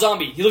 Rob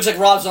Zombie. He looks like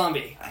Rob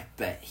Zombie. I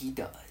bet he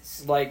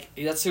does. Like,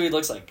 that's who he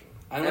looks like.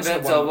 I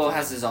bet Lobo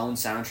has his own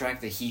soundtrack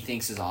that he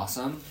thinks is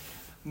awesome,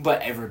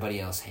 but everybody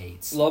else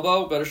hates.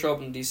 Lobo better show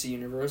up in the DC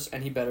universe,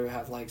 and he better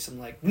have, like, some,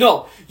 like...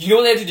 No! You know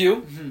what they have to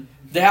do?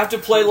 They have to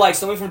play, like,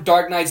 something from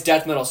Dark Knight's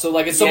death metal. So,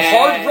 like, it's some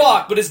hard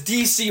rock, but it's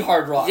DC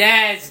hard rock.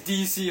 Yeah, it's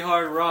DC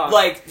hard rock.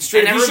 Like,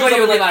 straight and up, everybody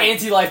with, would like, like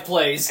Anti-Life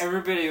plays.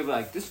 Everybody would be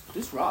like, this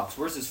rocks.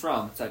 Where's this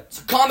from? It's like,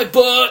 It's a comic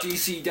book!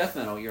 DC death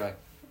metal. You're like,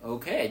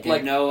 okay, I didn't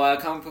Like- know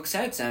comic books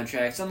had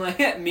soundtracks. I'm like,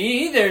 yeah,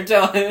 me either.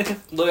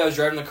 Literally, I was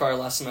driving the car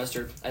last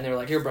semester, and they were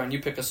like, here, Brian,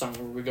 you pick a song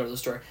where we go to the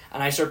store.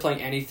 And I started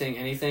playing Anything,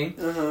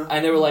 Uh-huh.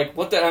 and they were like,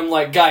 what the... I'm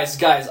like,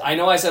 guys, I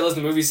know I said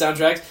listen to movie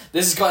soundtracks.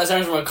 This is called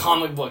sounds from a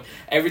comic book.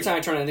 Every time I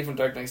turn anything from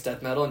Dark Knight's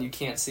death metal, and you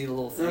can't see the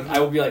little thing,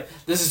 I will be like,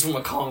 this is from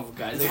a comic book,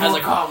 guys. It has,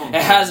 like,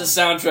 it has a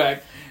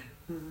soundtrack.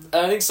 And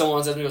I think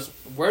someone said to me, goes,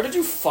 where did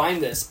you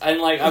find this?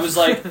 And, like, I was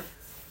like,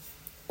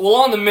 well,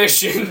 on the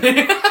mission.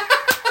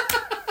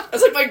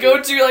 That's like my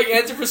go-to like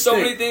answer for so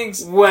many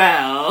things.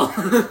 Well,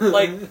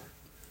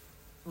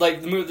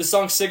 like the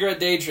song "Cigarette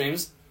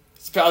Daydreams."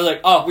 I was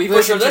like, oh, we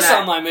for sure listened to this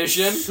that on my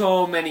mission.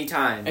 so many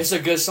times. It's a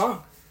good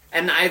song.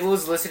 And I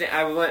was listening.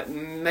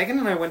 Megan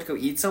and I went to go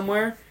eat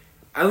somewhere.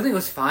 I don't think it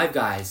was Five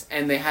Guys,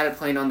 and they had it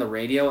playing on the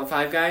radio at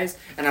Five Guys,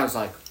 and I was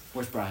like,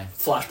 "Where's Brian?"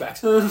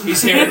 Flashbacks.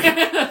 He's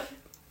here.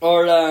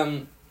 Or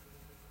what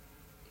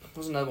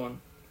was another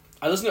one?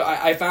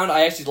 I found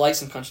I actually like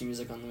some country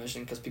music on the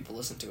mission because people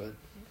listen to it.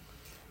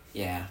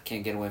 Yeah,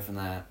 can't get away from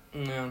that.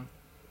 Yeah.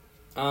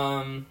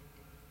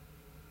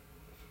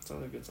 It's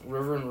another good song.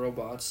 River and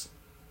Robots.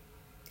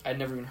 I'd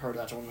never even heard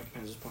that. So one of my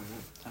companions was playing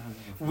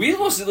that. We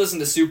mostly listen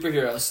to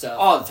superhero stuff.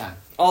 All the time.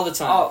 All the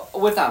time. Oh,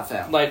 without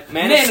fail. Like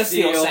Man of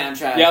Steel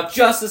soundtrack. Yep.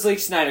 Justice League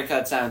Snyder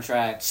Cut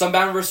soundtrack. Some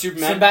Batman vs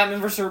Superman. Some Batman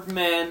vs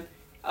Superman.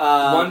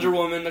 Wonder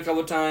Woman a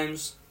couple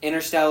times.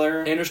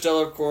 Interstellar,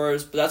 of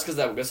course, but that's because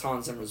that was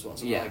Hans Zimmer as well,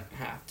 so we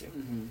have to.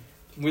 Mm-hmm.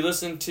 We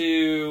listened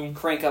to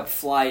Crank Up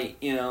Flight,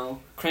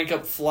 Crank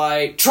Up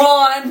Flight,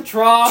 Tron!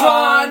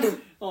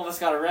 Almost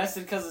got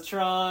arrested because of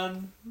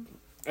Tron.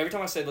 Every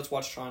time I say let's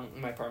watch Tron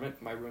in my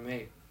apartment, my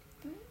roommate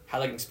had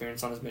like an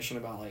experience on his mission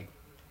about like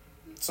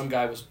some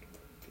guy was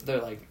they're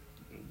like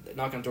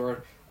knocking on the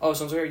door. Oh,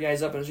 someone's here. Yeah,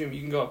 he's up in his room.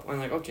 You can go up. And I'm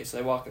like, okay. So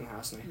they walk in the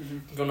house and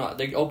they go knock.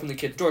 They open the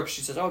kid's door because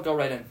she says, "Oh, go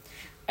right in."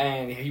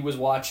 And he was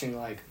watching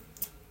like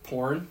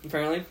porn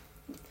apparently,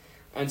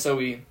 and so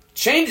he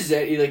changes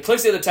it. He like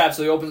clicks the other tab,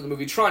 so he opens the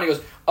movie Tron. He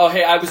goes, "Oh,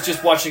 hey, I was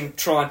just watching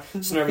Tron."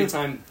 So every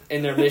time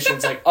in their mission,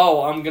 it's like,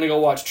 "Oh, I'm gonna go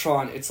watch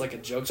Tron." It's like a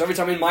joke. So every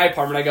time in my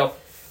apartment, I go,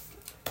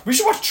 "We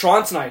should watch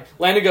Tron tonight."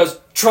 Landon goes,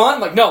 "Tron?"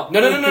 I'm like, no.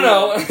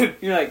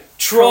 You're like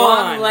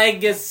Tron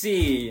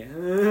Legacy.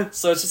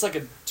 So it's just like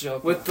a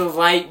joke with the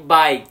light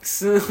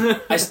bikes.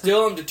 I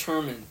still am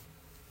determined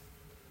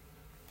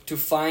to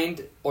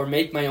find or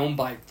make my own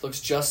bike that looks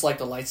just like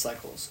the Light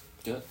Cycles.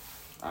 Good.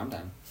 I'm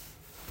done.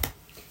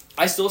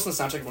 I still listen to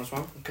soundtrack once in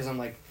a while because I'm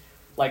like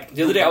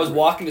the other day I was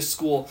walking to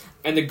school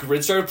and the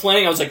Grid started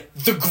playing. I was like,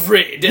 the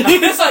Grid, and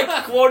I'm just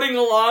like quoting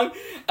along,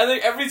 and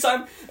then every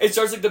time it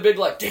starts like the big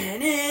like,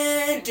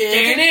 I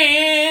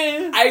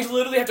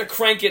literally have to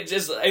crank it.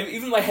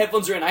 Even my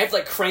headphones are in. I have to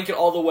like crank it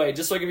all the way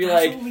just so I can be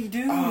That's like, what we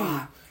do.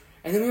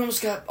 And then we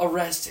almost got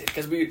arrested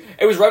because it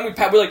was right when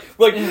we're like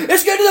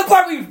let's get to the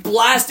part we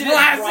blasted it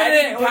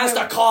past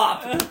a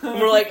cop, and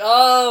we're like,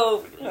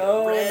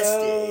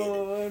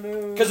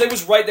 arrested because it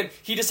was right then.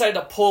 He decided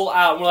to pull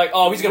out, and we're like,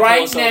 he's gonna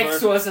pull us over. Right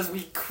next to us as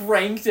we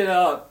cranked it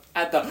up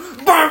at the.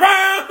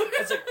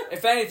 It's like,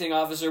 if anything,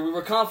 officer, we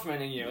were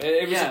complimenting you.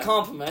 It was a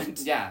compliment.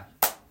 Yeah,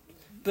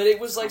 but it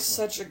was like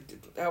such a.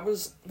 That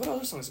was what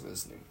other songs did we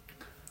listen to?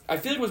 I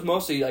feel like it was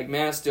mostly like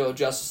Man of Steel,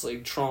 Justice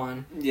League,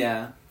 Tron.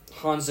 Yeah.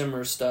 Hans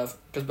Zimmer stuff,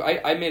 because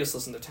I made us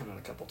listen to Tenet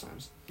a couple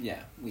times. Yeah,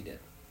 we did.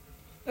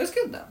 It was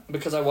good though.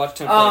 Because I watched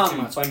Tenet for like 2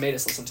 months, so I made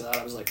us listen to that.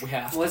 I was like, we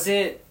have to. Was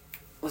it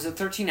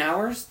 13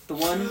 Hours? The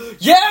one?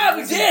 Yeah,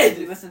 we did!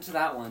 We listened to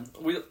that one.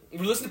 We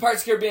listened to Pirates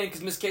of the Caribbean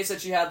because Miss K said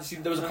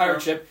there was a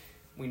pirate ship.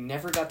 We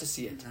never got to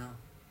see it. No.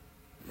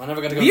 I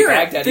never got to go We're to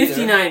at Baghdad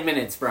 59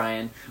 minutes,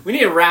 Brian. We need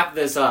to wrap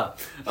this up.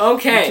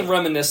 Okay. We can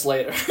reminisce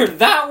later.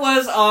 That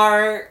was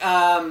our,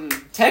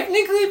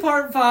 technically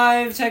part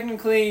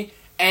 5,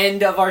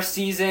 end of our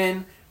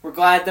season. We're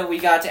glad that we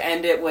got to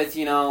end it with,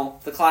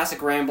 the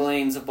classic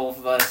ramblings of both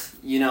of us.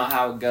 You know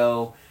how it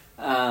go.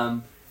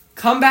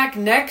 Come back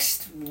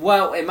next.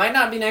 Well, it might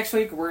not be next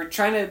week. We're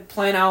trying to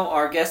plan out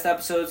our guest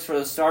episodes for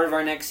the start of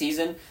our next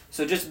season.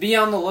 So just be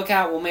on the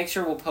lookout. We'll make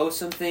sure we'll post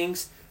some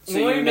things So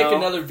we might you make know,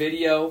 another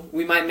video.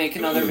 we might make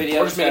another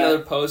video. Or just make another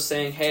post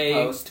saying, hey.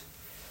 Post.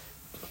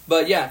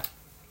 But yeah.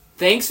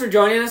 Thanks for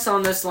joining us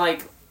on this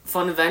like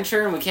fun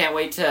adventure, and we can't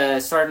wait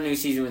to start a new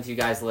season with you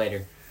guys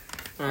later.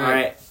 All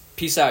right.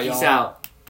 Peace out, y'all. Peace out.